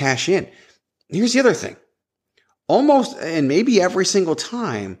Liv cash in. Here's the other thing. Almost, and maybe every single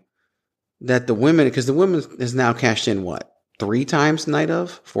time that the women, because the women has now cashed in what? 3 times night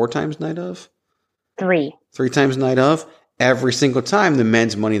of? 4 times night of? 3 times night of. Every single time the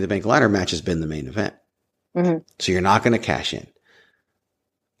men's Money in the Bank ladder match has been the main event. So you're not going to cash in.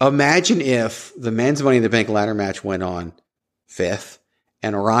 Imagine if the men's Money in the Bank ladder match went on 5th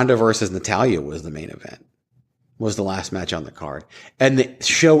and Ronda versus Natalya was the main event, was the last match on the card. And the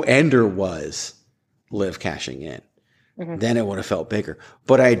show ender was Liv cashing in. Then it would have felt bigger.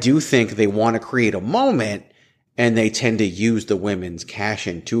 But I do think they want to create a moment, and they tend to use the women's cash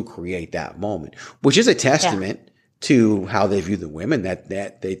in to create that moment, which is a testament to how they view the women, that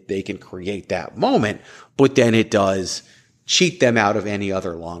they can create that moment, but then it does cheat them out of any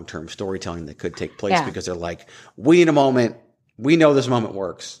other long-term storytelling that could take place because they're like, we need a moment. We know this moment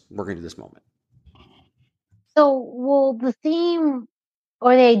works. We're going to do this moment. So will the theme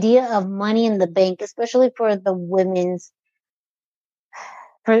or the idea of Money in the Bank, especially for the women's,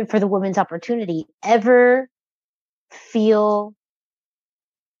 for the women's opportunity, ever feel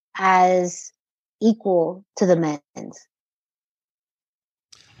as equal to the men's?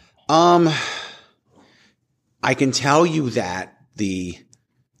 I can tell you that the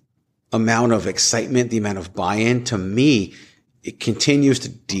amount of excitement, the amount of buy-in, to me, it continues to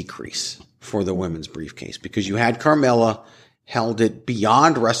decrease for the women's briefcase, because you had Carmella held it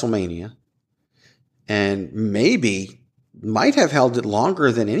beyond WrestleMania and maybe might have held it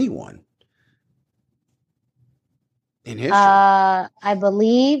longer than anyone in history. I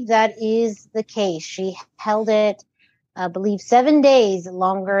believe that is the case. She held it, I believe, 7 days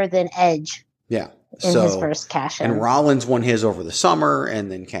longer than Edge. Yeah. In his first cash in. And Rollins won his over the summer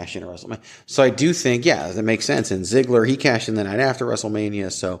and then cashed in at WrestleMania. So I do think, that makes sense. And Ziggler, he cashed in the night after WrestleMania.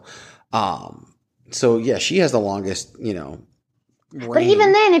 So yeah, she has the longest, reign. But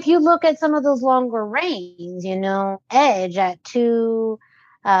even then, if you look at some of those longer reigns, Edge at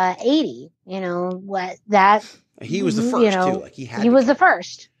 280, what that. He was the first too. Like he was the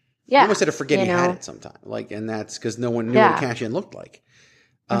first. Yeah. You almost had to forget he had it sometime. Like, and that's because no one knew what a cash in looked like.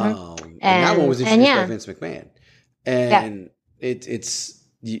 And that one was introduced by Vince McMahon. And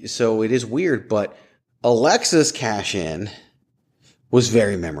so it is weird, but Alexa's cash in was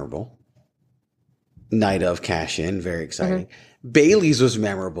very memorable. Night of cash in, very exciting. Bailey's was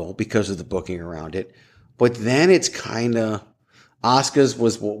memorable because of the booking around it, but then it's kind of Asuka's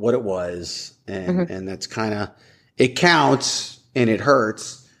was what it was, and that's kind of it counts and it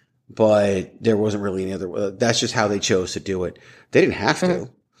hurts, but there wasn't really any other. That's just how they chose to do it. They didn't have to,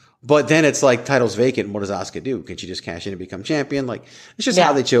 but then it's like title's vacant. And what does Asuka do? Can she just cash in and become champion? Like it's just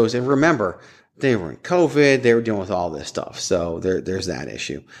how they chose. And remember, they were in COVID. They were dealing with all this stuff, so there's that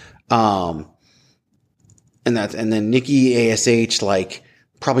issue. And then Nikki ASH, like,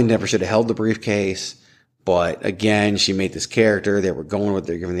 probably never should have held the briefcase. But again, she made this character. They were going with it.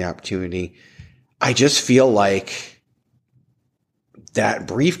 They're given the opportunity. I just feel like that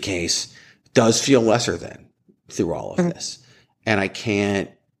briefcase does feel lesser than through all of this. And I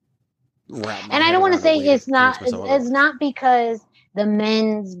can't wrap my And I head don't want to around say it it's not because the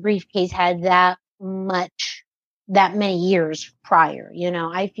men's briefcase had that many years prior. You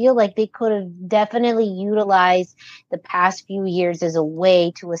know, I feel like they could have definitely utilized the past few years as a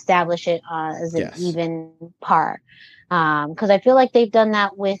way to establish it as an even par. Because I feel like they've done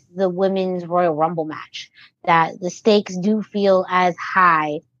that with the women's Royal Rumble match, that the stakes do feel as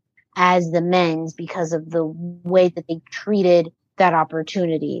high as the men's because of the way that they treated that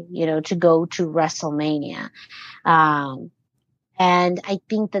opportunity, you know, to go to WrestleMania. And I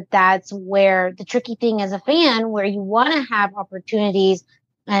think that that's where the tricky thing as a fan, where you want to have opportunities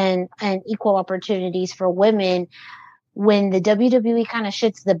and equal opportunities for women, when the WWE kind of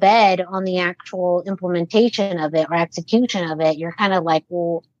shits the bed on the actual implementation of it or execution of it, you're kind of like,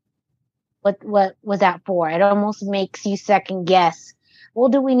 well, what was that for? It almost makes you second guess. Well,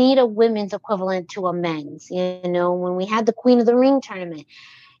 do we need a women's equivalent to a men's? You know, when we had the Queen of the Ring tournament,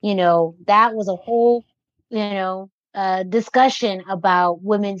 you know, that was a whole, you know, discussion about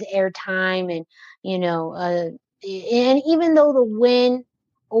women's airtime and, you know, and even though the win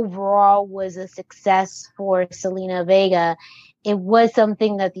overall was a success for Selena Vega, it was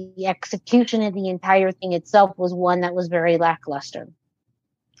something that the execution of the entire thing itself was one that was very lackluster.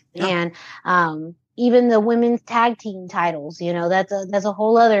 And even the women's tag team titles, you know, that's a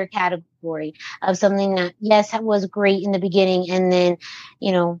whole other category of something that, yes, was great in the beginning and then,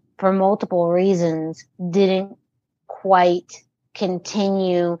 you know, for multiple reasons didn't quite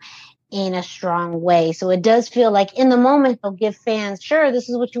continue in a strong way. So it does feel like in the moment they'll give fans, sure, this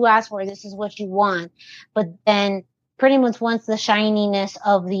is what you asked for, this is what you want. But then pretty much once the shininess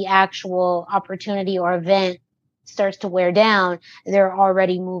of the actual opportunity or event starts to wear down, they're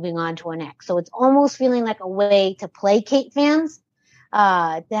already moving on to a next. So it's almost feeling like a way to placate fans,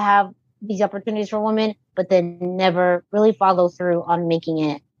 to have these opportunities for women, but then never really follow through on making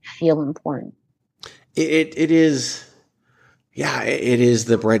it feel important. It is, it is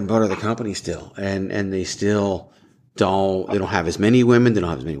the bread and butter of the company still. And they still they don't have as many women. They don't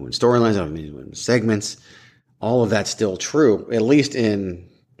have as many women's storylines. They don't have as many women's segments. All of that's still true, at least in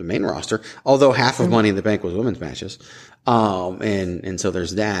the main roster, although half of Money in the Bank was women's matches. And so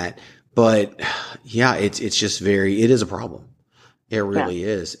there's that, but yeah, it's just it is a problem. It really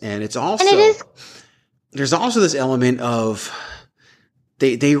is. And it's also, there's also this element of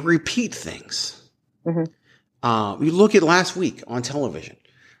they repeat things. You look at last week on television.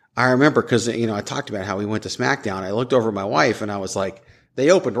 I remember because, you know, I talked about how we went to SmackDown. I looked over at my wife and I was like,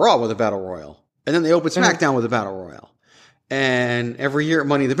 they opened Raw with a Battle Royal and then they opened SmackDown with a Battle Royal. And every year at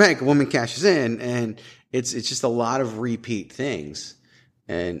Money in the Bank, a woman cashes in, and it's just a lot of repeat things.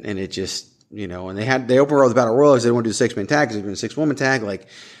 And it just, you know, and they open with the Battle Royal because they want to do the 6-man tag because they're doing a 6-woman tag. Like,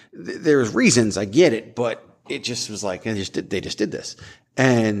 there's reasons, I get it, but it just was like, they just did this.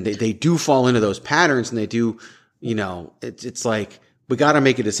 And they do fall into those patterns, and they do, you know, it's like, we got to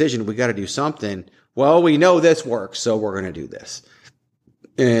make a decision. We got to do something. Well, we know this works, so we're going to do this.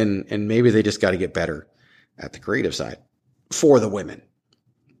 And maybe they just got to get better at the creative side for the women.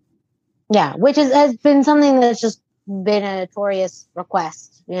 Yeah, which has been something that's just been a notorious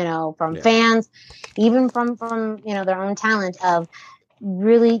request, you know, from fans, even from, you know, their own talent, of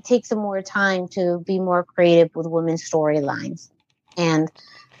really take some more time to be more creative with women's storylines. And,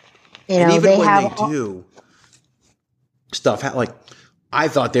 you know, even when they do stuff, like, I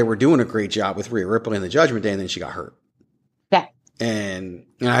thought they were doing a great job with Rhea Ripley in the Judgment Day, and then she got hurt. Yeah. And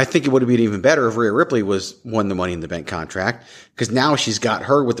I think it would have been even better if Rhea Ripley won the Money in the Bank contract, because now she's got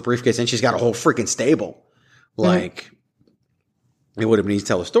her with the briefcase and she's got a whole freaking stable. Like, it would have been easy to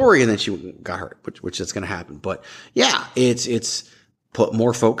tell a story, and then she got hurt, which is going to happen. But yeah, it's put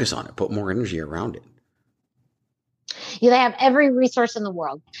more focus on it, put more energy around it. Yeah, they have every resource in the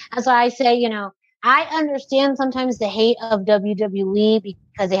world. That's why I say, you know, I understand sometimes the hate of WWE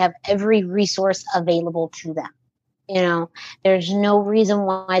because they have every resource available to them. You know, there's no reason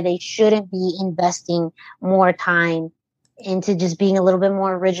why they shouldn't be investing more time into just being a little bit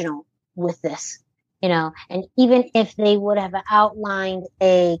more original with this, you know, and even if they would have outlined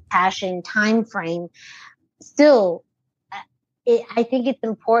a cash-in time frame, still, I think it's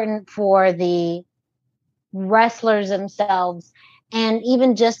important for the wrestlers themselves, and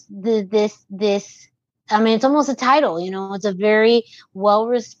even just this. I mean, it's almost a title, you know, it's a very well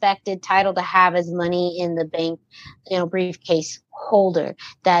respected title to have as Money in the Bank, you know, briefcase holder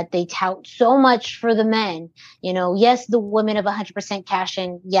that they tout so much for the men. You know, yes, the women of 100% cash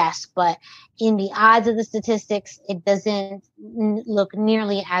in, yes, but in the odds of the statistics, it doesn't look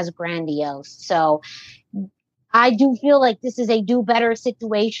nearly as grandiose. So I do feel like this is a do better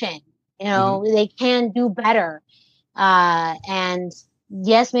situation. You know, they can do better. And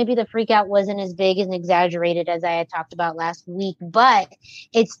yes, maybe the freak out wasn't as big and exaggerated as I had talked about last week, but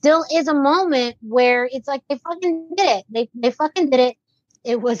it still is a moment where it's like they fucking did it. They fucking did it.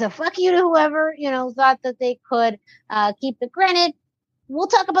 It was a fuck you to whoever, you know, thought that they could keep it. Granted, we'll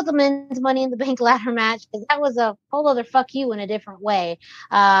talk about the men's Money in the Bank ladder match because that was a whole other fuck you in a different way.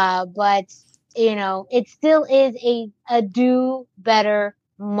 But you know, it still is a do better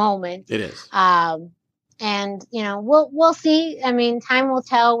moment. It is. And you know, we'll see. I mean, time will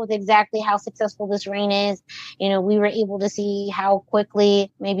tell with exactly how successful this reign is. You know, we were able to see how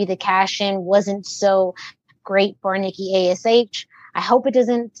quickly maybe the cash in wasn't so great for Nikki ASH. I hope it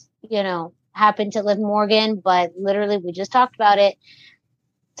doesn't, you know, happen to Liv Morgan, but literally we just talked about it.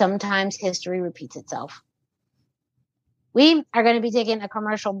 Sometimes history repeats itself. We are going to be taking a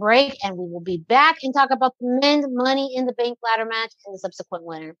commercial break, and we will be back and talk about the men's Money in the Bank ladder match and the subsequent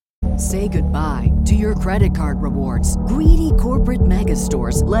winner. Say goodbye to your credit card rewards. Greedy corporate mega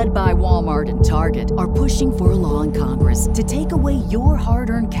stores, led by Walmart and Target, are pushing for a law in Congress to take away your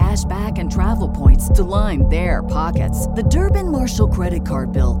hard-earned cash back and travel points to line their pockets. The Durbin-Marshall credit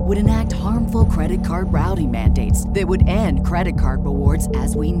card bill would enact harmful credit card routing mandates that would end credit card rewards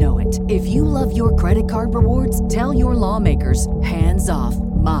as we know it. If you love your credit card rewards, tell your lawmakers, hands off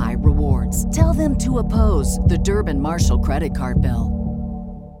my rewards. Tell them to oppose the Durbin-Marshall credit card bill.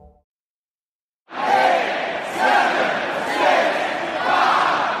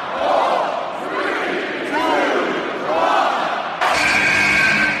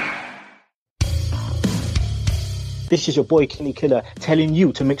 This is your boy Kenny Killer telling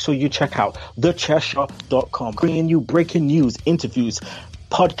you to make sure you check out thechairshot.com, bringing you breaking news, interviews,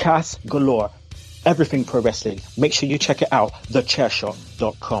 podcasts galore, everything pro wrestling. Make sure you check it out,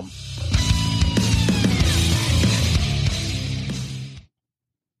 thechairshot.com.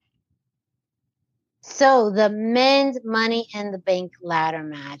 So the men's Money in the Bank ladder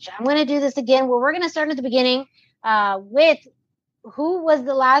match. I'm going to do this again where we're going to start at the beginning with who was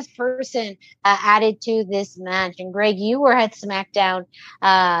the last person added to this match. And Greg, you were at SmackDown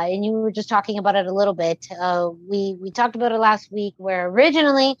and you were just talking about it a little bit. We talked about it last week where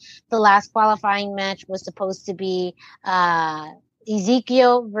originally the last qualifying match was supposed to be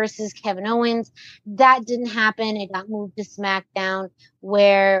Ezekiel versus Kevin Owens. That didn't happen. It got moved to SmackDown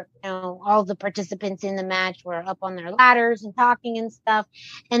where, you know, all the participants in the match were up on their ladders and talking and stuff.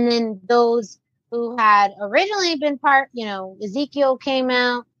 And then those who had originally been part, you know, Ezekiel came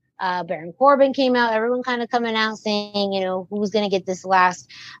out, Baron Corbin came out, everyone kind of coming out saying, you know, who's going to get this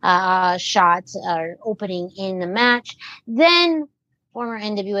last shot or opening in the match. Then former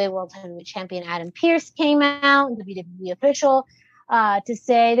NWA World Heavyweight Champion Adam Pearce came out, WWE official, to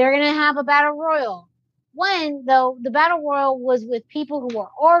say they're going to have a battle royal. When, though, the battle royal was with people who were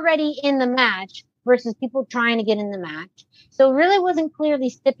already in the match versus people trying to get in the match. So it really wasn't clearly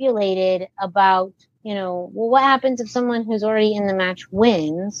stipulated about, you know, well, what happens if someone who's already in the match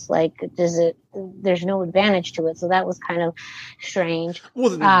wins? Like, there's no advantage to it. So that was kind of strange.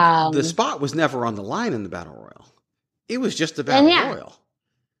 Well, the spot was never on the line in the Battle Royal. It was just a Battle Royal.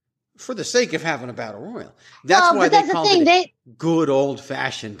 For the sake of having a Battle Royal. That's why they called it a good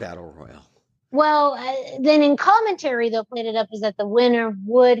old-fashioned Battle Royal. Well, then in commentary, they'll play it up is that the winner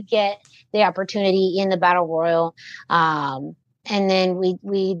would get the opportunity in the Battle Royal. And then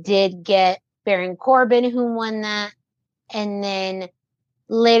we did get Baron Corbin who won that. And then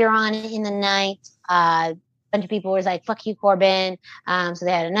later on in the night, a bunch of people was like, fuck you, Corbin. So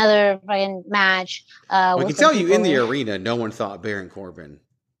they had another fucking match. I can tell you in the arena, no one thought Baron Corbin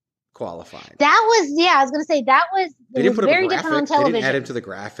qualified. That was, I was going to say that was, they didn't put very different on television. They didn't add him to the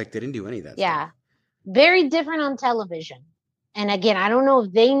graphic. They didn't do any of that stuff. Very different on television. And again, I don't know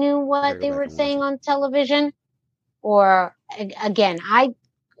if they knew what they were saying on television or again,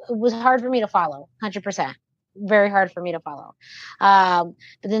 was hard for me to follow. 100%, very hard for me to follow. But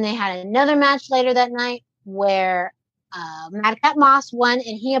then they had another match later that night where Madcap Moss won,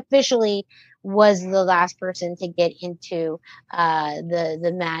 and he officially was the last person to get into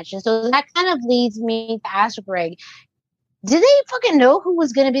the match. And so that kind of leads me to ask Greg, did they fucking know who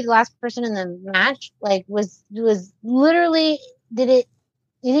was going to be the last person in the match? Like, was literally, do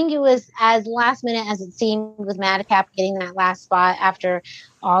you think it was as last minute as it seemed with Madcap getting that last spot after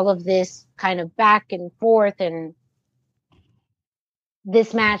all of this kind of back and forth and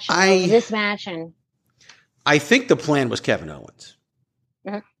this match, and I think the plan was Kevin Owens.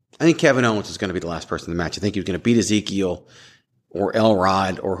 Mm-hmm. I think Kevin Owens is going to be the last person in the match. I think he was going to beat Ezekiel or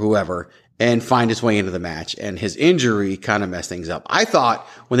Elrod or whoever and find his way into the match. And his injury kind of messed things up. I thought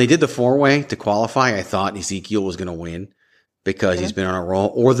when they did the 4-way to qualify, I thought Ezekiel was going to win because he's been on a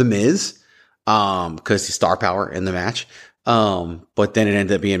roll, or The Miz, because he's star power in the match. But then it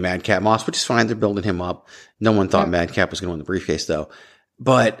ended up being Madcap Moss, which is fine. They're building him up. No one thought Madcap was going to win the briefcase though.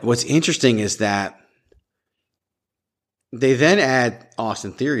 But what's interesting is that they then add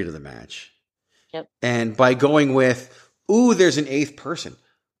Austin Theory to the match. Yep. And by going with, there's an 8th person.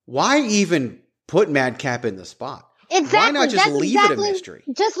 Why even put Madcap in the spot? Exactly. Why not just leave it a mystery?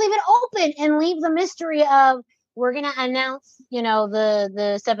 Just leave it open and leave the mystery of, we're going to announce,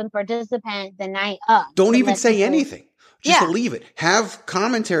 the 7th participant the night up. Don't even say anything. Just leave it. Have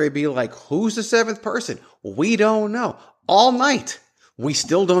commentary be like, who's the 7th person? We don't know. All night. We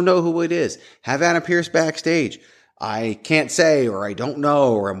still don't know who it is. Have Adam Pearce backstage. I can't say, or I don't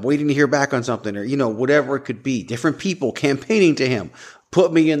know, or I'm waiting to hear back on something, or, whatever it could be. Different people campaigning to him.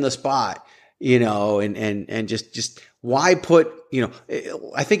 Put me in the spot, and just why put,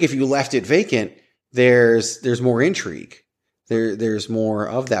 I think if you left it vacant, there's more intrigue. There's more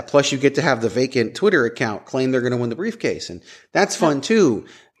of that. Plus you get to have the vacant Twitter account claim they're going to win the briefcase. And that's fun too.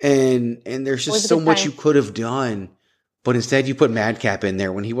 And there's just so much you could have done, but instead you put Madcap in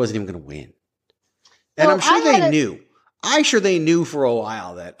there when he wasn't even going to win. And I'm sure they knew. I'm sure they knew for a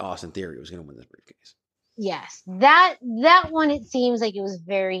while that Austin Theory was going to win this briefcase. Yes, that one, it seems like it was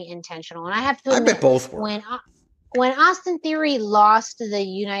very intentional. And I have to admit, I bet both were. When Austin Theory lost the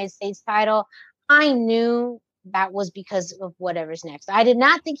United States title, I knew that was because of whatever's next. I did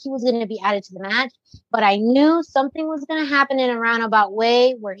not think he was going to be added to the match, but I knew something was going to happen in a roundabout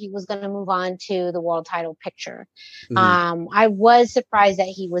way where he was going to move on to the world title picture. Mm-hmm. I was surprised that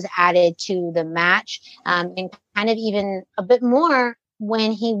he was added to the match, and kind of even a bit more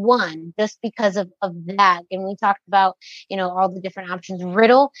when he won, just because of that. And we talked about, all the different options.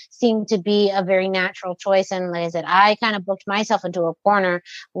 Riddle seemed to be a very natural choice. And like I said, I kind of booked myself into a corner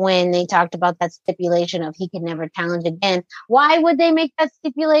when they talked about that stipulation of he could never challenge again. Why would they make that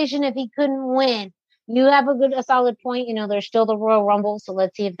stipulation if he couldn't win? You have a solid point. There's still the Royal Rumble. So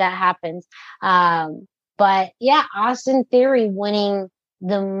let's see if that happens. But yeah, Austin Theory winning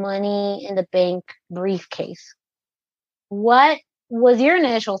the Money in the Bank briefcase. What was your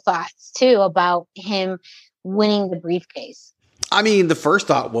initial thoughts too about him winning the briefcase? I mean, the first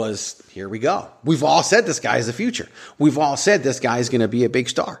thought was, here we go. We've all said this guy is the future. We've all said this guy is going to be a big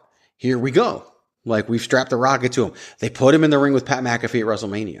star. Here we go. Like, we've strapped the rocket to him. They put him in the ring with Pat McAfee at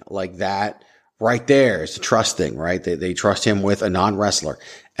WrestleMania. Like, that right there is a trust thing, right? They trust him with a non-wrestler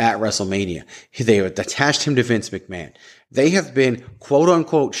at WrestleMania. They attached him to Vince McMahon. They have been, quote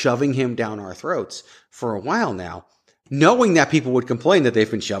unquote, shoving him down our throats for a while now, knowing that people would complain that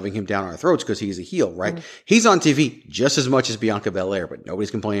they've been shoving him down our throats because he's a heel, right? Mm-hmm. He's on TV just as much as Bianca Belair, but nobody's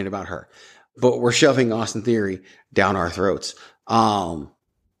complaining about her. But we're shoving Austin Theory down our throats.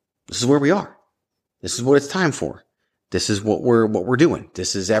 This is where we are. This is what it's time for. This is what we're doing.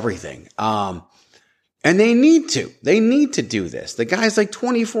 This is everything. And they need to do this. The guy's like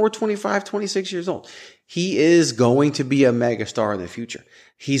 24, 25, 26 years old. He is going to be a mega star in the future.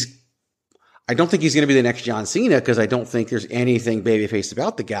 I don't think he's going to be the next John Cena because I don't think there's anything babyface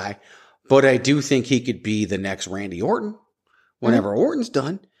about the guy, but I do think he could be the next Randy Orton whenever Orton's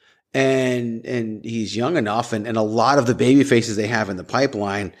done. And he's young enough, and a lot of the babyfaces they have in the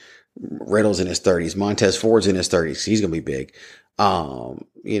pipeline, Riddle's in his 30s, Montez Ford's in his 30s. He's going to be big. Some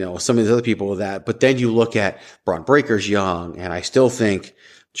of these other people with that. But then you look at Braun Breaker's young, and I still think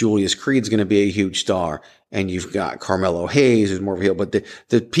Julius Creed's going to be a huge star. And you've got Carmelo Hayes, who's more of a heel, but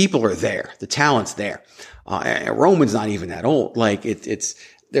the people are there. The talent's there. And Roman's not even that old. Like then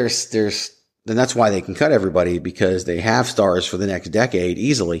that's why they can cut everybody, because they have stars for the next decade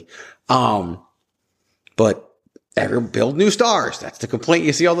easily. But build new stars. That's the complaint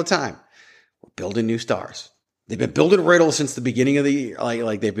you see all the time. We're building new stars. They've been building Riddle since the beginning of the year.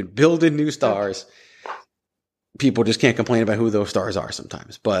 Like they've been building new stars. people just can't complain about who those stars are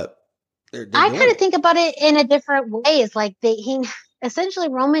sometimes. But I kind of think about it in a different way. It's like essentially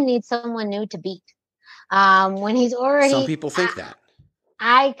Roman needs someone new to beat. When he's already, some people think that.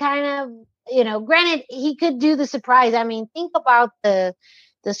 I kind of, granted he could do the surprise. I mean, think about the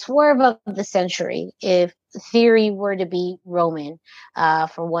swerve of the century if Theory were to beat Roman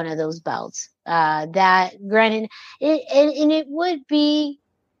for one of those belts. That granted, it would be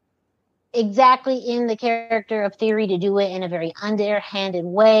exactly in the character of Theory to do it in a very underhanded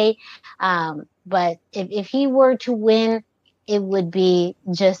way. But if he were to win, it would be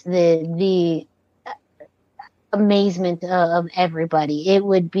just the amazement of everybody. It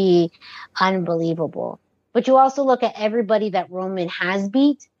would be unbelievable. But you also look at everybody that Roman has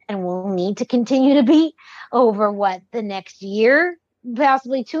beat and will need to continue to beat over the next year,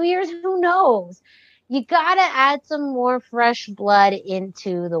 possibly 2 years, who knows? You got to add some more fresh blood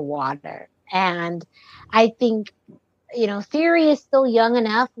into the water. And I think, Theory is still young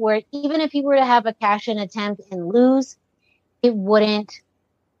enough where even if he were to have a cash-in attempt and lose, it wouldn't,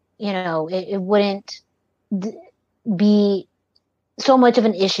 it wouldn't be so much of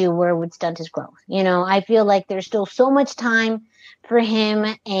an issue where it would stunt his growth. I feel like there's still so much time for him,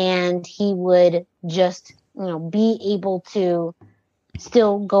 and he would just, be able to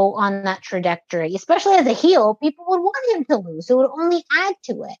still go on that trajectory, especially as a heel. People would want him to lose. So it would only add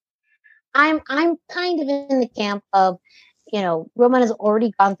to it. I'm kind of in the camp of, Roman has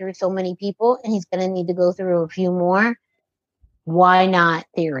already gone through so many people and he's going to need to go through a few more. Why not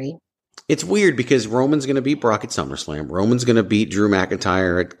Theory? It's weird because Roman's going to beat Brock at SummerSlam. Roman's going to beat Drew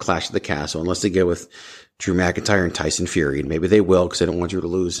McIntyre at Clash of the Castle, unless they go with Drew McIntyre and Tyson Fury. And maybe they will because they don't want you to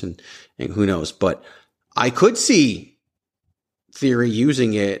lose, and who knows. But I could see Theory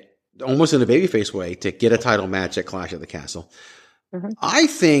using it almost in a babyface way to get a title match at Clash of the Castle. Mm-hmm. I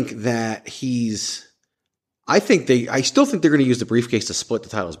still think they're going to use the briefcase to split the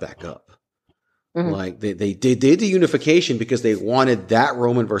titles back up. Mm-hmm. Like they did the unification because they wanted that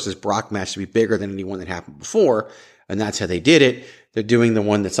Roman versus Brock match to be bigger than any one that happened before. And that's how they did it. They're doing the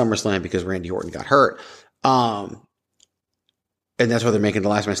one at SummerSlam because Randy Orton got hurt. And that's why they're making the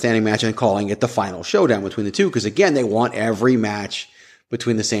last man standing match and calling it the final showdown between the two. Because again, they want every match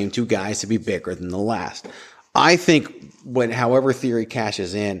between the same two guys to be bigger than the last. I think however Theory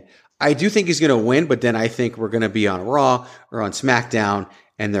cashes in, I do think he's going to win, but then I think we're going to be on Raw or on SmackDown,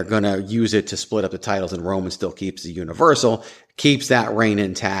 and they're going to use it to split up the titles, and Roman still keeps the Universal, keeps that reign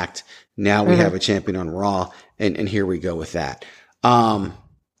intact. Now we have a champion on Raw, and here we go with that. But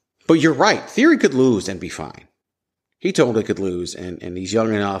you're right. Theory could lose and be fine. He totally could lose, and he's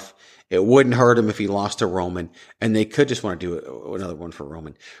young enough. It wouldn't hurt him if he lost to Roman, and they could just want to do another one for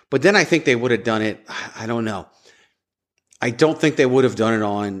Roman. But then I think they would have done it. I don't know. I don't think they would have done it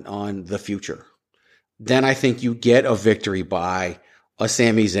on the future. Then I think you get a victory by a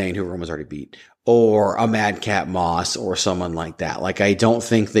Sami Zayn who Roman's already beat, or a Madcap Moss or someone like that. Like, I don't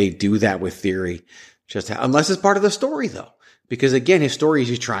think they do that with Theory, unless it's part of the story though. Because again, his story is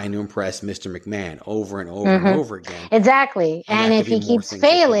he's trying to impress Mr. McMahon over and over and over again. Exactly. And if he keeps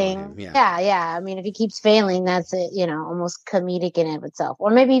failing, I mean, if he keeps failing, that's almost comedic in and of itself.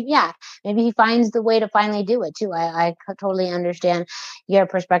 Or maybe he finds the way to finally do it too. I totally understand your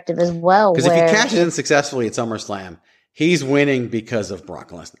perspective as well. Because if he cashes in successfully at SummerSlam, he's winning because of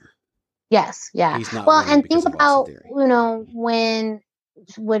Brock Lesnar. Yes. Yeah. He's not and think about,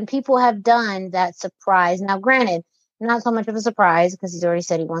 when people have done that surprise. Now, granted, not so much of a surprise because he's already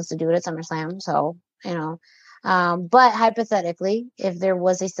said he wants to do it at SummerSlam. So, but hypothetically, if there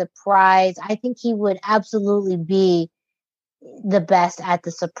was a surprise, I think he would absolutely be the best at the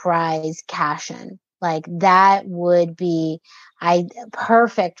surprise cash-in. Like, that would be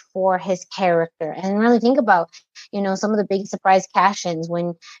perfect for his character. And really think about, some of the big surprise cash-ins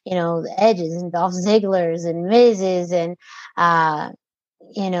when, the Edges and Dolph Ziggler's and Miz's and,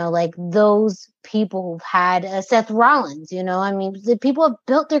 like those people who've had Seth Rollins, the people have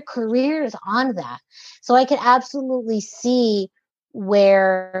built their careers on that. So I could absolutely see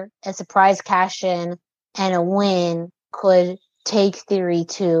where a surprise cash-in and a win could take Theory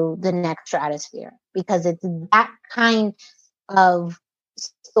to the next stratosphere, because it's that kind of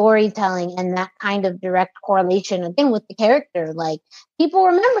storytelling and that kind of direct correlation again with the character. Like, people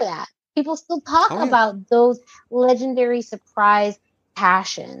remember that. People still talk about those legendary surprise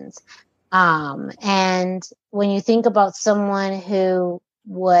passions. And when you think about someone who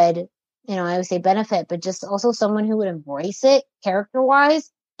would, I would say benefit, but just also someone who would embrace it character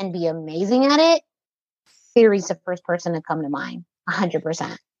wise and be amazing at it, Theory's the first person to come to mind.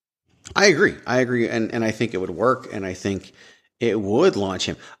 100%. I agree. And I think it would work. And I think it would launch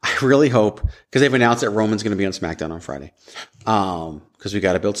him. I really hope, because they've announced that Roman's going to be on SmackDown on Friday. Because we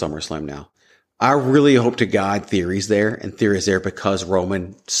got to build SummerSlam now. I really hope to God Theory's there, and Theory's there because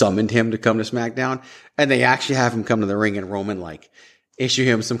Roman summoned him to come to SmackDown, and they actually have him come to the ring, and Roman like issue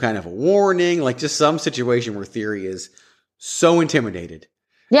him some kind of a warning, like just some situation where Theory is so intimidated,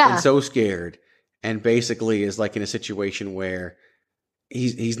 and so scared, and basically is like in a situation where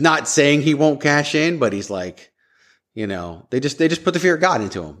he's not saying he won't cash in, but he's like, you know, they just put the fear of God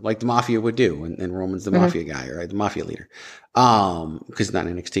into him, like the Mafia would do, and Roman's the Mafia guy, right? The Mafia leader, because not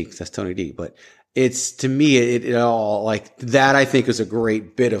NXT, because that's Tony D, but. It's to me, it all like that. I think is a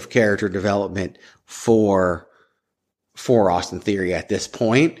great bit of character development for Austin Theory at this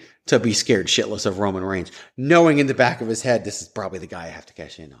point to be scared shitless of Roman Reigns, knowing in the back of his head, this is probably the guy I have to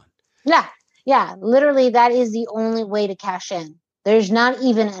cash in on. Yeah. Literally, that is the only way to cash in. There's not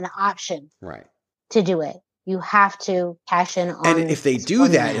even an option, right, to do it. You have to cash in on. And if they do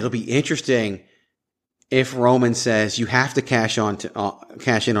that, it'll be interesting. If Roman says you have to cash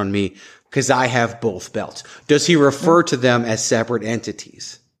in on me because I have both belts, does he refer to them as separate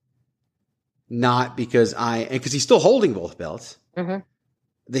entities? Not because because he's still holding both belts.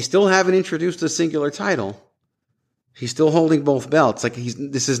 They still haven't introduced a singular title. He's still holding both belts. Like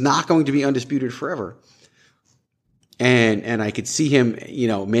this is not going to be undisputed forever. And I could see him, you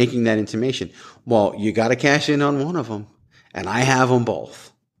know, making that intimation. Well, you got to cash in on one of them, and I have them both.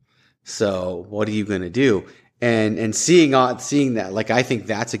 So what are you going to do? And seeing that, like, I think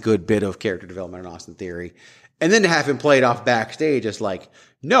that's a good bit of character development in Austin Theory. And then to have him play it off backstage as like,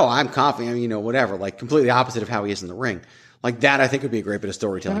 no, I'm confident, you know, whatever, like completely opposite of how he is in the ring. Like that, I think would be a great bit of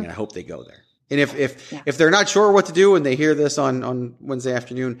storytelling, and I hope they go there. And if they're not sure what to do and they hear this on Wednesday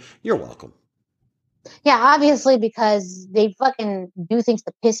afternoon, you're welcome. Yeah, obviously, because they fucking do things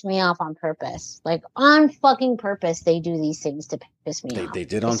to piss me off on purpose. Like, on fucking purpose, they do these things to piss me off. They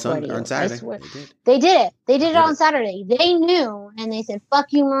did on Saturday. They did it. They did it on Saturday. They knew, and they said,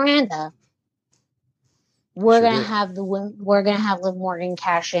 fuck you, Miranda. We're going to have Liv Morgan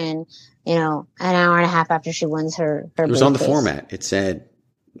cash in, you know, an hour and a half after she wins her It was on the format. It said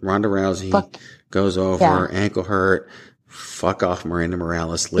Ronda Rousey goes over, ankle hurt. Fuck off, Miranda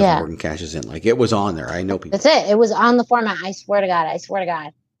Morales. Liv Morgan cashes in. Like, it was on there. I know people. That's it. It was on the format. I swear to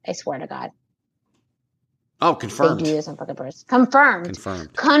God. Oh, confirmed. They do this on fucking purpose. Confirmed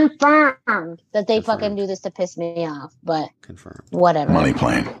that they fucking do this to piss me off. But confirmed. Whatever. Money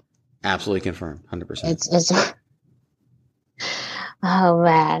plane. Absolutely confirmed. 100%. It's. Oh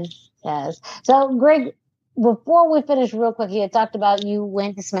man. Yes. So, Greg, before we finish real quick, you had talked about you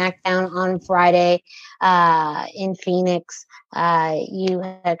went to SmackDown on Friday in Phoenix. You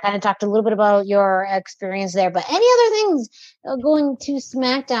had kind of talked a little bit about your experience there, but any other things going to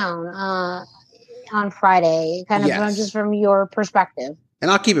SmackDown on Friday, kind of just from your perspective?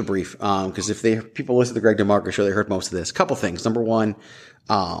 And I'll keep it brief because if people listen to the Greg DeMarco show, they heard most of this. Couple things. Number one,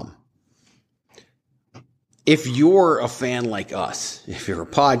 if you're a fan like us, if you're a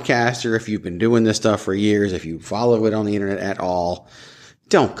podcaster, if you've been doing this stuff for years, if you follow it on the internet at all,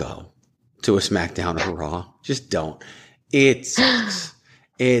 don't go to a SmackDown or a Raw. Just don't. It sucks.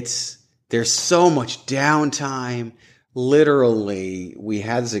 There's so much downtime. Literally, we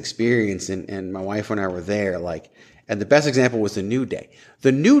had this experience and my wife and I were there, and the best example was the New Day.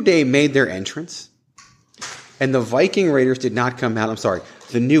 The New Day made their entrance and the Viking Raiders did not come out. I'm sorry.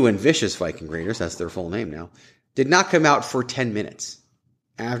 The New and Vicious Viking Raiders, that's their full name now, did not come out for 10 minutes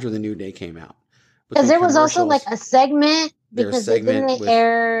after the New Day came out. Because there was also like a segment because they didn't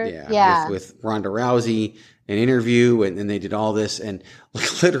air. With Ronda Rousey, an interview, and then they did all this. And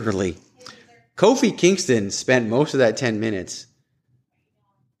literally, Kofi Kingston spent most of that 10 minutes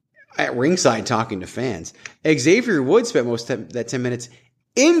at ringside talking to fans. Xavier Woods spent most of that 10 minutes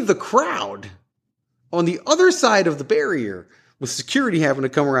in the crowd on the other side of the barrier, with security having to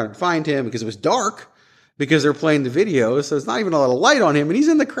come around and find him because it was dark because they're playing the video. So it's not even a lot of light on him. And he's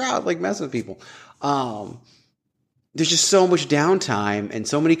in the crowd, like messing with people. There's just so much downtime and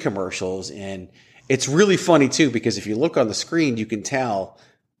so many commercials. And it's really funny too, because if you look on the screen, you can tell,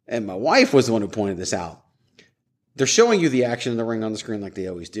 and my wife was the one who pointed this out. They're showing you the action in the ring on the screen like they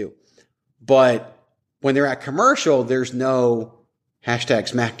always do. But when they're at commercial, there's no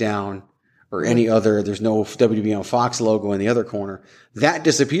hashtag SmackDown or any other, there's no WWE on Fox logo in the other corner. That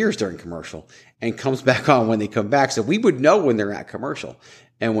disappears during commercial and comes back on when they come back. So we would know when they're at commercial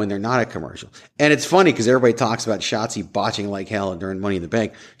and when they're not at commercial. And it's funny because everybody talks about Shotzi botching like hell during Money in the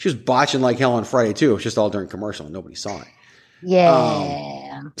Bank. She was botching like hell on Friday too. It was just all during commercial and nobody saw it.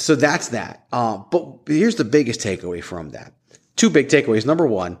 Yeah. So that's that. But here's the biggest takeaway from that. Two big takeaways. Number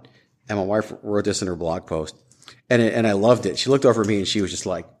one, and my wife wrote this in her blog post, And I loved it. She looked over at me and she was just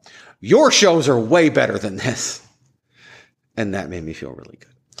like, your shows are way better than this. And that made me feel really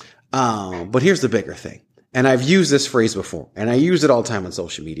good. But here's the bigger thing. And I've used this phrase before, and I use it all the time on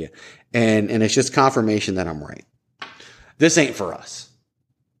social media. And it's just confirmation that I'm right. This ain't for us.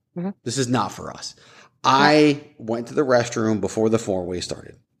 Mm-hmm. This is not for us. I went to the restroom before the 4-way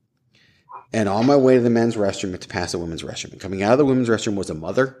started. And on my way to the men's restroom, to pass the women's restroom. And coming out of the women's restroom was a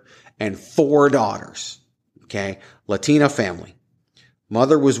mother and 4 daughters. Okay. Latina family.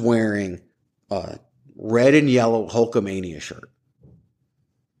 Mother was wearing a red and yellow Hulkamania shirt.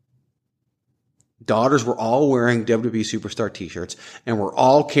 Daughters were all wearing WWE Superstar t-shirts and were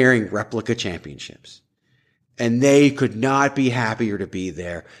all carrying replica championships. And they could not be happier to be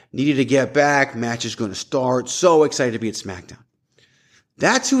there. Needed to get back. Match is going to start. So excited to be at SmackDown.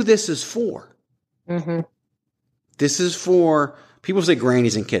 That's who this is for. Mm-hmm. This is for, people say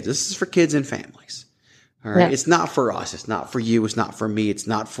grannies and kids. This is for kids and families. All right. Yeah. It's not for us. It's not for you. It's not for me. It's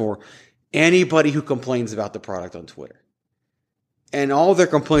not for anybody who complains about the product on Twitter. And all their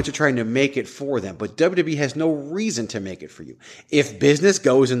complaints are trying to make it for them. But WWE has no reason to make it for you. If business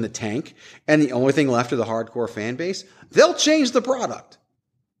goes in the tank and the only thing left are the hardcore fan base, they'll change the product.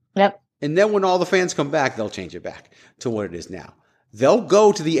 Yep. And then when all the fans come back, they'll change it back to what it is now. They'll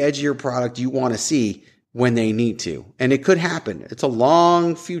go to the edgier product you want to see when they need to. And it could happen. It's a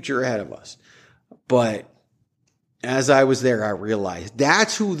long future ahead of us. But as I was there, I realized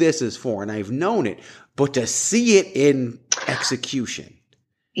that's who this is for. And I've known it. But to see it in execution.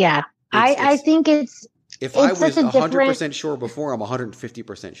 Yeah. I think it's if I was 100% sure before, I'm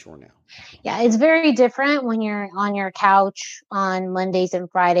 150% sure now. Yeah, it's very different when you're on your couch on Mondays and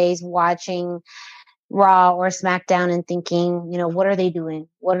Fridays watching Raw or SmackDown and thinking, you know, what are they doing?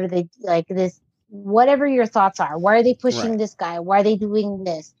 What are they like this? Whatever your thoughts are. Why are they pushing this guy? Why are they doing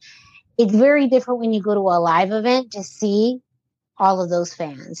this? It's very different when you go to a live event to see all of those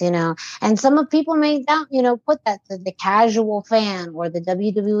fans, you know, and some of people may not, you know, put that to the casual fan or the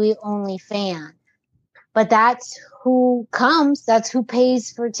WWE only fan, but that's who comes. That's who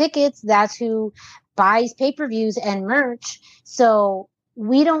pays for tickets. That's who buys pay-per-views and merch. So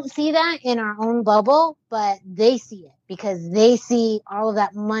we don't see that in our own bubble, but they see it because they see all of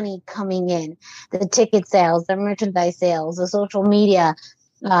that money coming in, the ticket sales, the merchandise sales, the social media,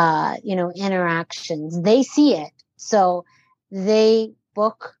 you know, interactions. They see it. So they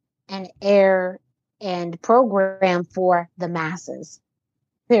book and air and program for the masses,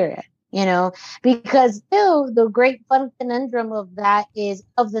 period. You know, because too, the great fun conundrum of that is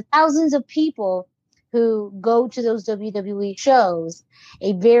of the thousands of people who go to those WWE shows,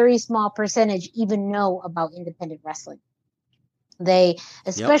 a very small percentage even know about independent wrestling. They,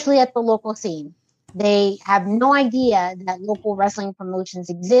 especially at the local scene, they have no idea that local wrestling promotions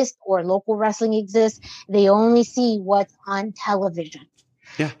exist or local wrestling exists. They only see what's on television.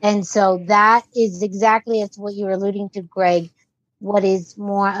 Yeah. And so that is exactly as what you were alluding to, Greg. What is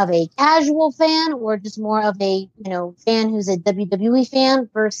more of a casual fan or just more of a, you know, fan who's a WWE fan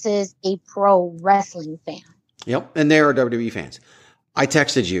versus a pro wrestling fan? Yep. And they are WWE fans. I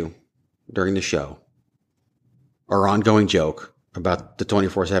texted you during the show our ongoing joke about the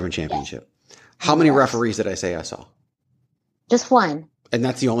 24/7 championship. How many referees did I say I saw? Just one. And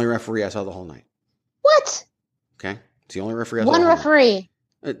that's the only referee I saw the whole night. What? Okay. It's the only referee I saw. One referee.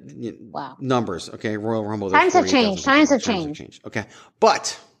 Wow. Numbers. Okay. Royal Rumble. Times have changed. Times have changed. Okay.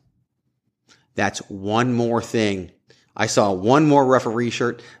 But that's one more thing. I saw one more referee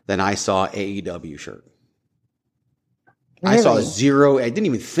shirt than I saw AEW shirt. Really? I saw zero. I didn't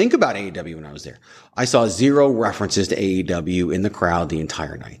even think about AEW when I was there. I saw zero references to AEW in the crowd the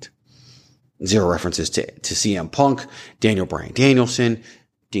entire night. Zero references to CM Punk, Daniel Bryan Danielson,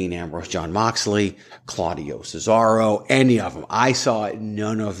 Dean Ambrose, Jon Moxley, Claudio Cesaro, any of them. I saw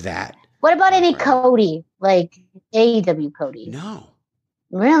none of that. What about any Cody, like AEW Cody? No.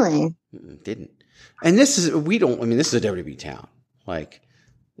 Really? Didn't. And this is, this is a WWE town. Like,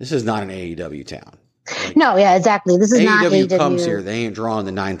 this is not an AEW town. Like, no, yeah, exactly. This is not AEW. AEW comes here, they ain't drawing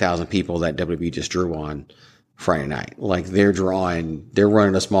the 9,000 people that WWE just drew on Friday night. Like, they're running the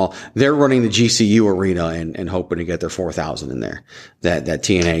GCU arena and hoping to get their 4,000 in there that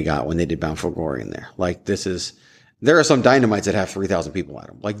TNA got when they did Bound for Glory in there. Like, there are some dynamites that have 3,000 people at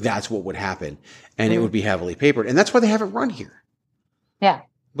them. Like, that's what would happen. And it would be heavily papered. And that's why they haven't run here. Yeah.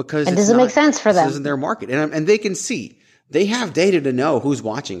 Because it doesn't make sense for them. This isn't their market. And they can see. They have data to know who's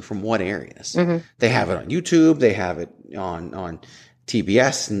watching from what areas. Mm-hmm. They have it on YouTube. They have it on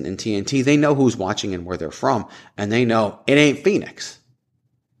TBS and TNT. They know who's watching and where they're from. And they know it ain't Phoenix.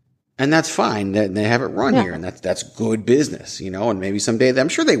 And that's fine. They have it run here, and that's good business, and maybe someday, I'm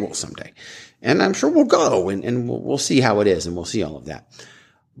sure they will someday. And I'm sure we'll go and we'll see how it is, and we'll see all of that.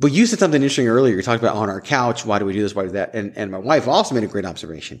 But you said something interesting earlier. You talked about on our couch. Why do we do this? Why do that? And my wife also made a great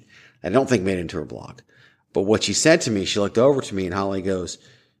observation. I don't think made it into her blog. But what she said to me, she looked over to me and Holly goes,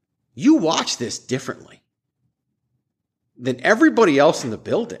 you watch this differently than everybody else in the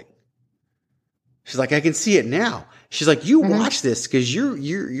building. She's like, I can see it now. She's like, you watch this because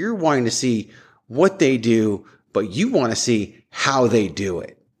you're wanting to see what they do, but you want to see how they do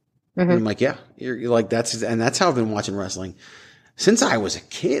it. And I'm like, yeah, you're like, that's how I've been watching wrestling since I was a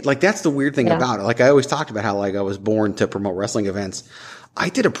kid. Like, that's the weird thing about it. Like, I always talked about how, like, I was born to promote wrestling events. I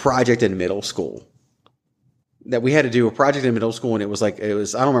did a project in middle school that we had to do a project in middle school. And it was, I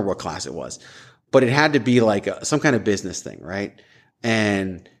don't remember what class it was, but it had to be like some kind of business thing. Right.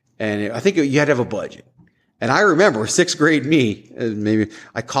 And I think you had to have a budget. And I remember 6th grade me, maybe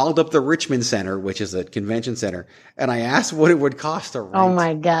I called up the Richmond Center, which is a convention center, and I asked what it would cost to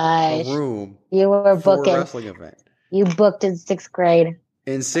rent a room you were for booking a wrestling event. You booked in 6th grade.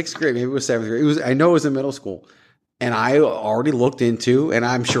 In 6th grade, maybe it was 7th grade. I know it was in middle school. And I already looked into, and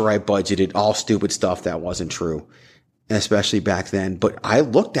I'm sure I budgeted all stupid stuff that wasn't true, especially back then. But I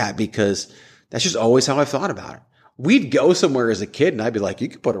looked at because that's just always how I thought about it. We'd go somewhere as a kid and I'd be like, you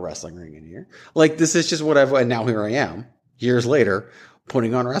could put a wrestling ring in here. Like, this is just what and now here I am, years later,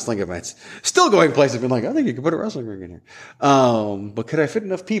 putting on wrestling events. Still going places and being like, I think you could put a wrestling ring in here. But could I fit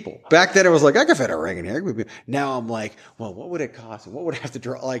enough people? Back then I was like, I could fit a ring in here. Now I'm like, well, what would it cost? And what would I have to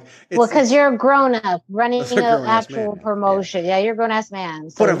draw? Like, because you're a grown up running an actual promotion. Yeah, you're a grown ass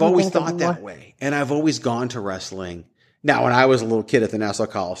man. So but I've always thought that way. And I've always gone to wrestling. Now, when I was a little kid at the Nassau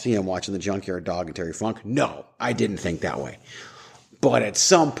Coliseum watching the Junkyard Dog and Terry Funk, no, I didn't think that way. But at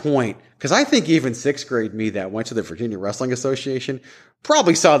some point, because I think even 6th grade me that went to the Virginia Wrestling Association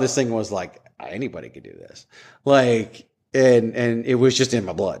probably saw this thing and was like, anybody could do this. Like, and it was just in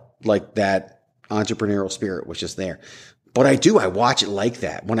my blood. Like, that entrepreneurial spirit was just there. But I watch it like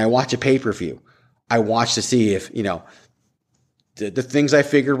that. When I watch a pay-per-view, I watch to see if, the things I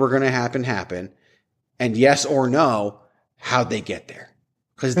figured were going to happen. And yes or no, how'd they get there?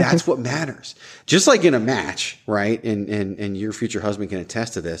 Because that's what matters. Just like in a match, right? And your future husband can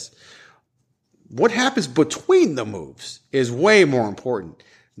attest to this. What happens between the moves is way more important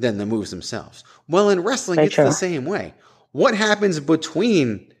than the moves themselves. Well, in wrestling, it's the same way. What happens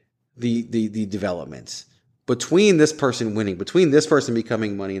between the developments, between this person winning, between this person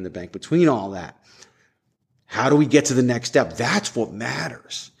becoming Money in the Bank, between all that? How do we get to the next step? That's what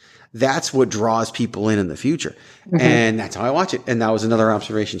matters. That's what draws people in the future. And that's how I watch it. And that was another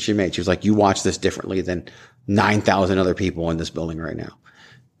observation she made. She was like, you watch this differently than 9,000 other people in this building right now.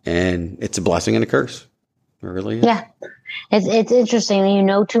 And it's a blessing and a curse. It really is. Yeah. It's interesting. You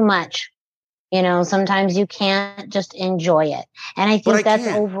know too much. Sometimes you can't just enjoy it. And I think that's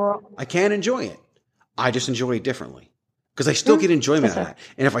overall. I can enjoy it. I just enjoy it differently because I still get enjoyment out of it.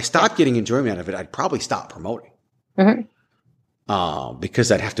 And if I stopped getting enjoyment out of it, I'd probably stop promoting.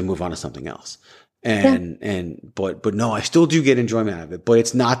 Because I'd have to move on to something else. But no, I still do get enjoyment out of it, but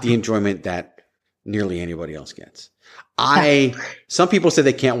it's not the enjoyment that nearly anybody else gets. Some people say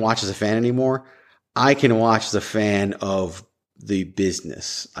they can't watch as a fan anymore. I can watch as a fan of the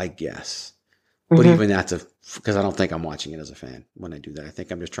business, I guess. But even that's because I don't think I'm watching it as a fan when I do that. I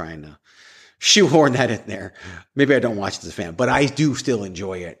think I'm just trying to shoehorn that in there. Maybe I don't watch it as a fan, but I do still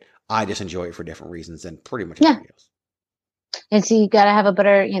enjoy it. I just enjoy it for different reasons than pretty much everybody else. And so you got to have a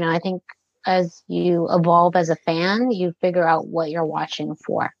better, I think as you evolve as a fan, you figure out what you're watching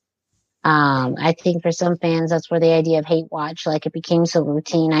for. I think for some fans, that's where the idea of hate watch, like it became so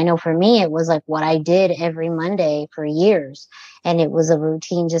routine. I know for me, it was like what I did every Monday for years. And it was a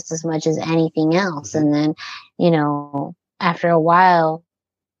routine just as much as anything else. And then, after a while,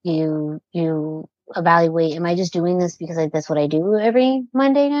 you evaluate, am I just doing this because that's what I do every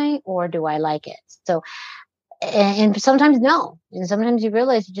Monday night, or do I like it? So, and sometimes no. And sometimes you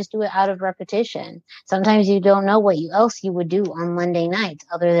realize you just do it out of repetition. Sometimes you don't know what else you would do on Monday nights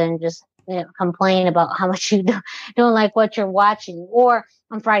other than just complain about how much you don't like what you're watching, or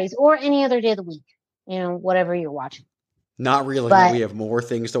on Fridays or any other day of the week, whatever you're watching. Not realizing that we have more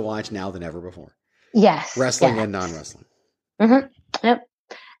things to watch now than ever before. Yes. Wrestling and non-wrestling. Yep.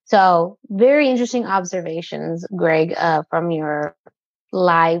 So very interesting observations, Greg, from your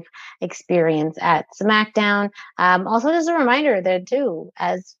live experience at SmackDown. Also, just a reminder there too,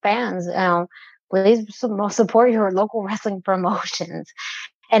 as fans, please support your local wrestling promotions.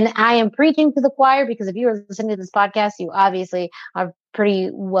 And I am preaching to the choir because if you are listening to this podcast, you obviously are pretty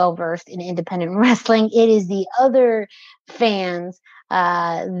well versed in independent wrestling. It is the other fans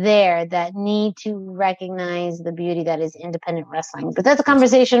there that need to recognize the beauty that is independent wrestling. But that's a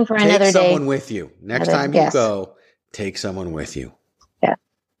conversation for another day. Take someone with you. Next time you go, take someone with you. Yeah.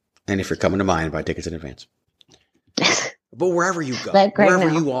 And if you're coming to mine, buy tickets in advance. But wherever you go, wherever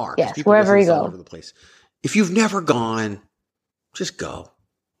you are, yes, wherever you go, all over the place. If you've never gone, just go.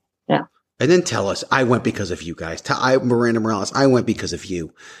 Yeah. And then tell us, I went because of you guys. Miranda Morales, I went because of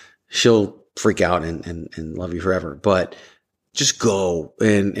you. She'll freak out and love you forever. But just go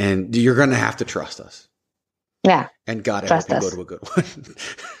and you're going to have to trust us. Yeah. And God, I hope you go to a good one.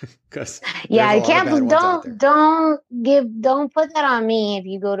 Yeah, you can't, don't put that on me if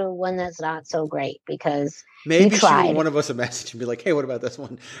you go to one that's not so great because maybe shoot one of us a message and be like, hey, what about this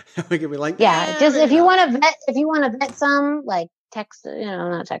one? And we can be like, yeah, just if you want to vet some, like text,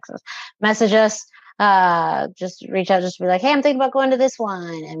 not text us, message us, just reach out, just be like, hey, I'm thinking about going to this one.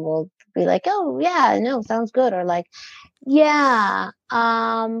 And we'll be like, oh yeah, no, sounds good. Or like, yeah,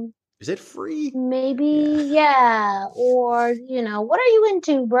 is it free? Maybe, yeah. Or, what are you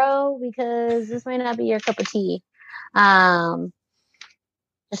into, bro? Because this might not be your cup of tea.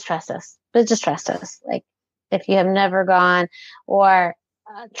 Just trust us. But just trust us. Like, if you have never gone, or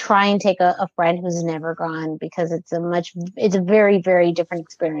try and take a friend who's never gone, because it's a very, very different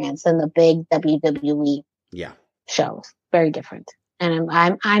experience than the big WWE shows. Very different. And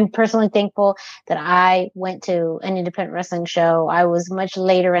I'm personally thankful that I went to an independent wrestling show. I was much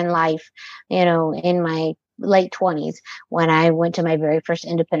later in life, in my late 20s when I went to my very first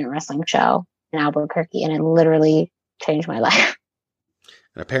independent wrestling show in Albuquerque, and it literally changed my life.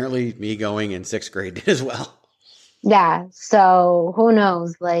 And apparently me going in 6th grade did as well. Yeah. So who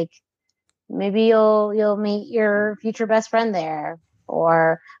knows? Like, maybe you'll meet your future best friend there,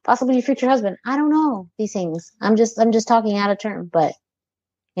 or possibly your future husband. I don't know these things. I'm just talking out of turn, but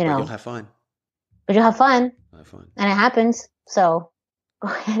But you'll have fun. But you'll have fun. Have fun. And it happens. So go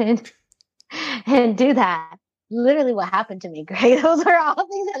ahead and do that. Literally what happened to me, Greg. Those are all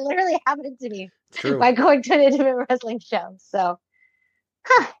things that literally happened to me by going to an independent wrestling show. So,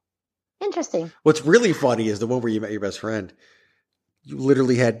 interesting. What's really funny is the one where you met your best friend. You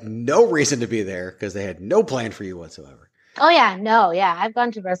literally had no reason to be there because they had no plan for you whatsoever. Oh, yeah. No, yeah. I've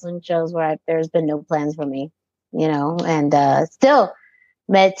gone to wrestling shows where there's been no plans for me, and still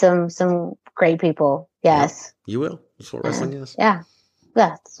met some great people. Yes. Yeah, you will. That's what wrestling is. Yeah.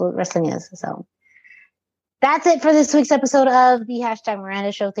 That's what wrestling is. So that's it for this week's episode of the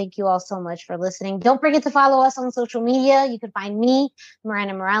 #Miranda Show. Thank you all so much for listening. Don't forget to follow us on social media. You can find me,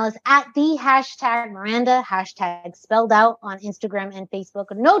 Miranda Morales, at the #Miranda, hashtag spelled out, on Instagram and Facebook.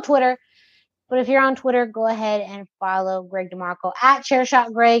 No Twitter. But if you're on Twitter, go ahead and follow Greg DeMarco at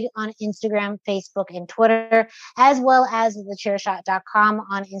ChairShotGreg on Instagram, Facebook, and Twitter, as well as thechairshot.com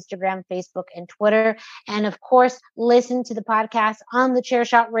on Instagram, Facebook, and Twitter. And of course, listen to the podcast on the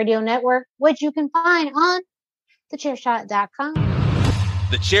Chairshot Radio Network, which you can find on thechairshot.com.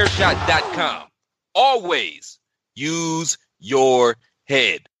 Thechairshot.com. Always use your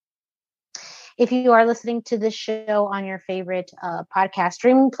head. If you are listening to this show on your favorite podcast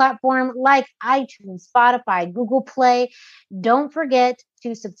streaming platform like iTunes, Spotify, Google Play, don't forget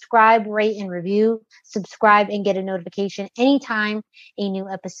to subscribe, rate, and review. Subscribe and get a notification anytime a new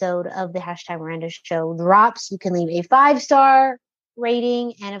episode of the #Miranda Show drops. You can leave a 5-star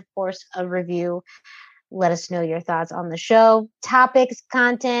rating and, of course, a review. Let us know your thoughts on the show, topics,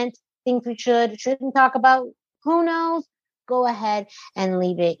 content, things we shouldn't talk about. Who knows? Go ahead and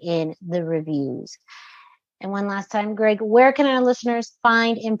leave it in the reviews. And one last time, Greg, where can our listeners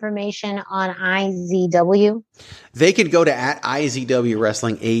find information on IZW? They could go to @IZW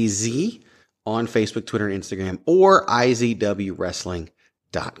Wrestling AZ on Facebook, Twitter, and Instagram, or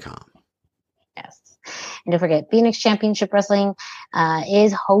IZWWrestling.com. Yes. And don't forget, Phoenix Championship Wrestling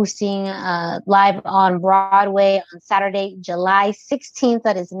is hosting live on Broadway on Saturday, July 16th.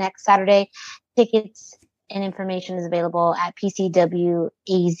 That is next Saturday. Tickets and information is available at PCWAZ.com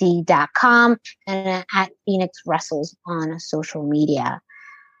and at Phoenix Wrestles on social media.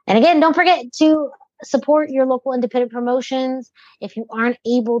 And again, don't forget to support your local independent promotions. If you aren't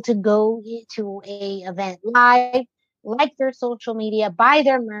able to go to a event live, like their social media, buy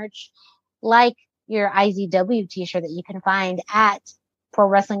their merch, like your IZW t-shirt that you can find at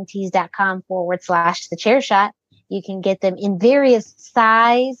ProWrestlingTees.com/thechairshot. You can get them in various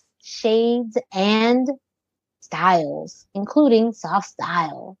size, shades, and styles, including soft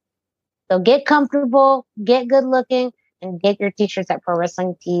style. So get comfortable, get good looking, and get your t-shirts at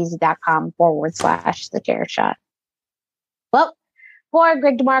ProWrestlingTees.com/thechairshot. Well, For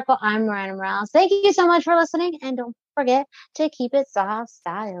Greg DeMarco, I'm Miranda Morales. Thank you so much for listening, and don't forget to keep it soft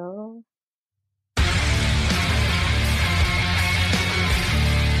style.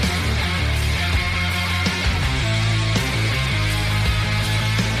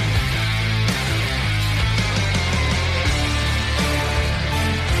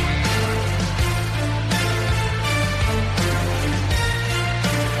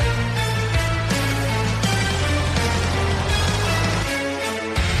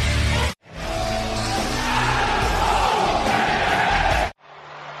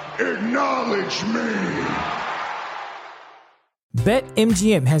 Acknowledge me.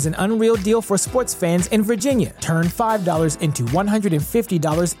 BetMGM has an unreal deal for sports fans in Virginia. Turn $5 into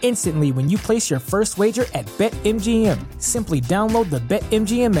 $150 instantly when you place your first wager at BetMGM. Simply download the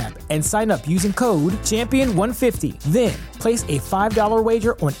BetMGM app and sign up using code Champion150. Then, place a $5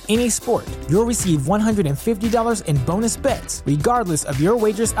 wager on any sport. You'll receive $150 in bonus bets, regardless of your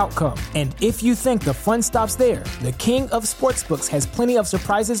wager's outcome. And if you think the fun stops there, the King of Sportsbooks has plenty of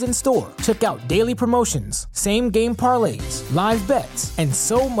surprises in store. Check out daily promotions, same-game parlays, live bets, and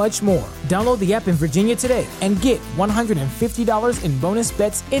so much more. Download the app in Virginia today and get $150 in bonus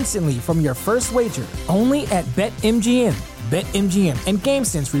bets instantly from your first wager. Only at BetMGM. BetMGM and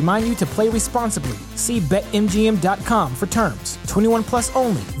GameSense remind you to play responsibly. See BetMGM.com for terms. 21 plus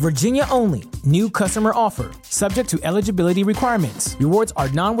only. Virginia only. New customer offer. Subject to eligibility requirements. Rewards are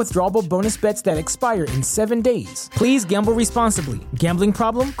non-withdrawable bonus bets that expire in 7 days. Please gamble responsibly. Gambling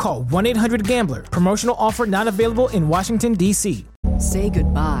problem? Call 1-800-GAMBLER. Promotional offer not available in Washington, D.C. Say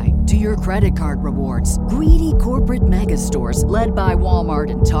goodbye to your credit card rewards. Greedy corporate mega stores, led by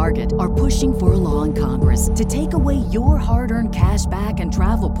Walmart and Target, are pushing for a law in Congress to take away your hard-earned cash back and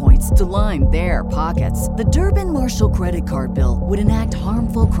travel points to line their pockets. The Durbin-Marshall credit card bill would enact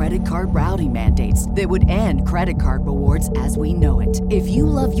harmful credit card routing mandates that would end credit card rewards as we know it. If you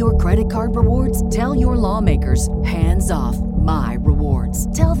love your credit card rewards, tell your lawmakers, hands off my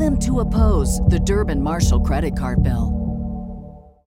rewards. Tell them to oppose the Durbin-Marshall credit card bill.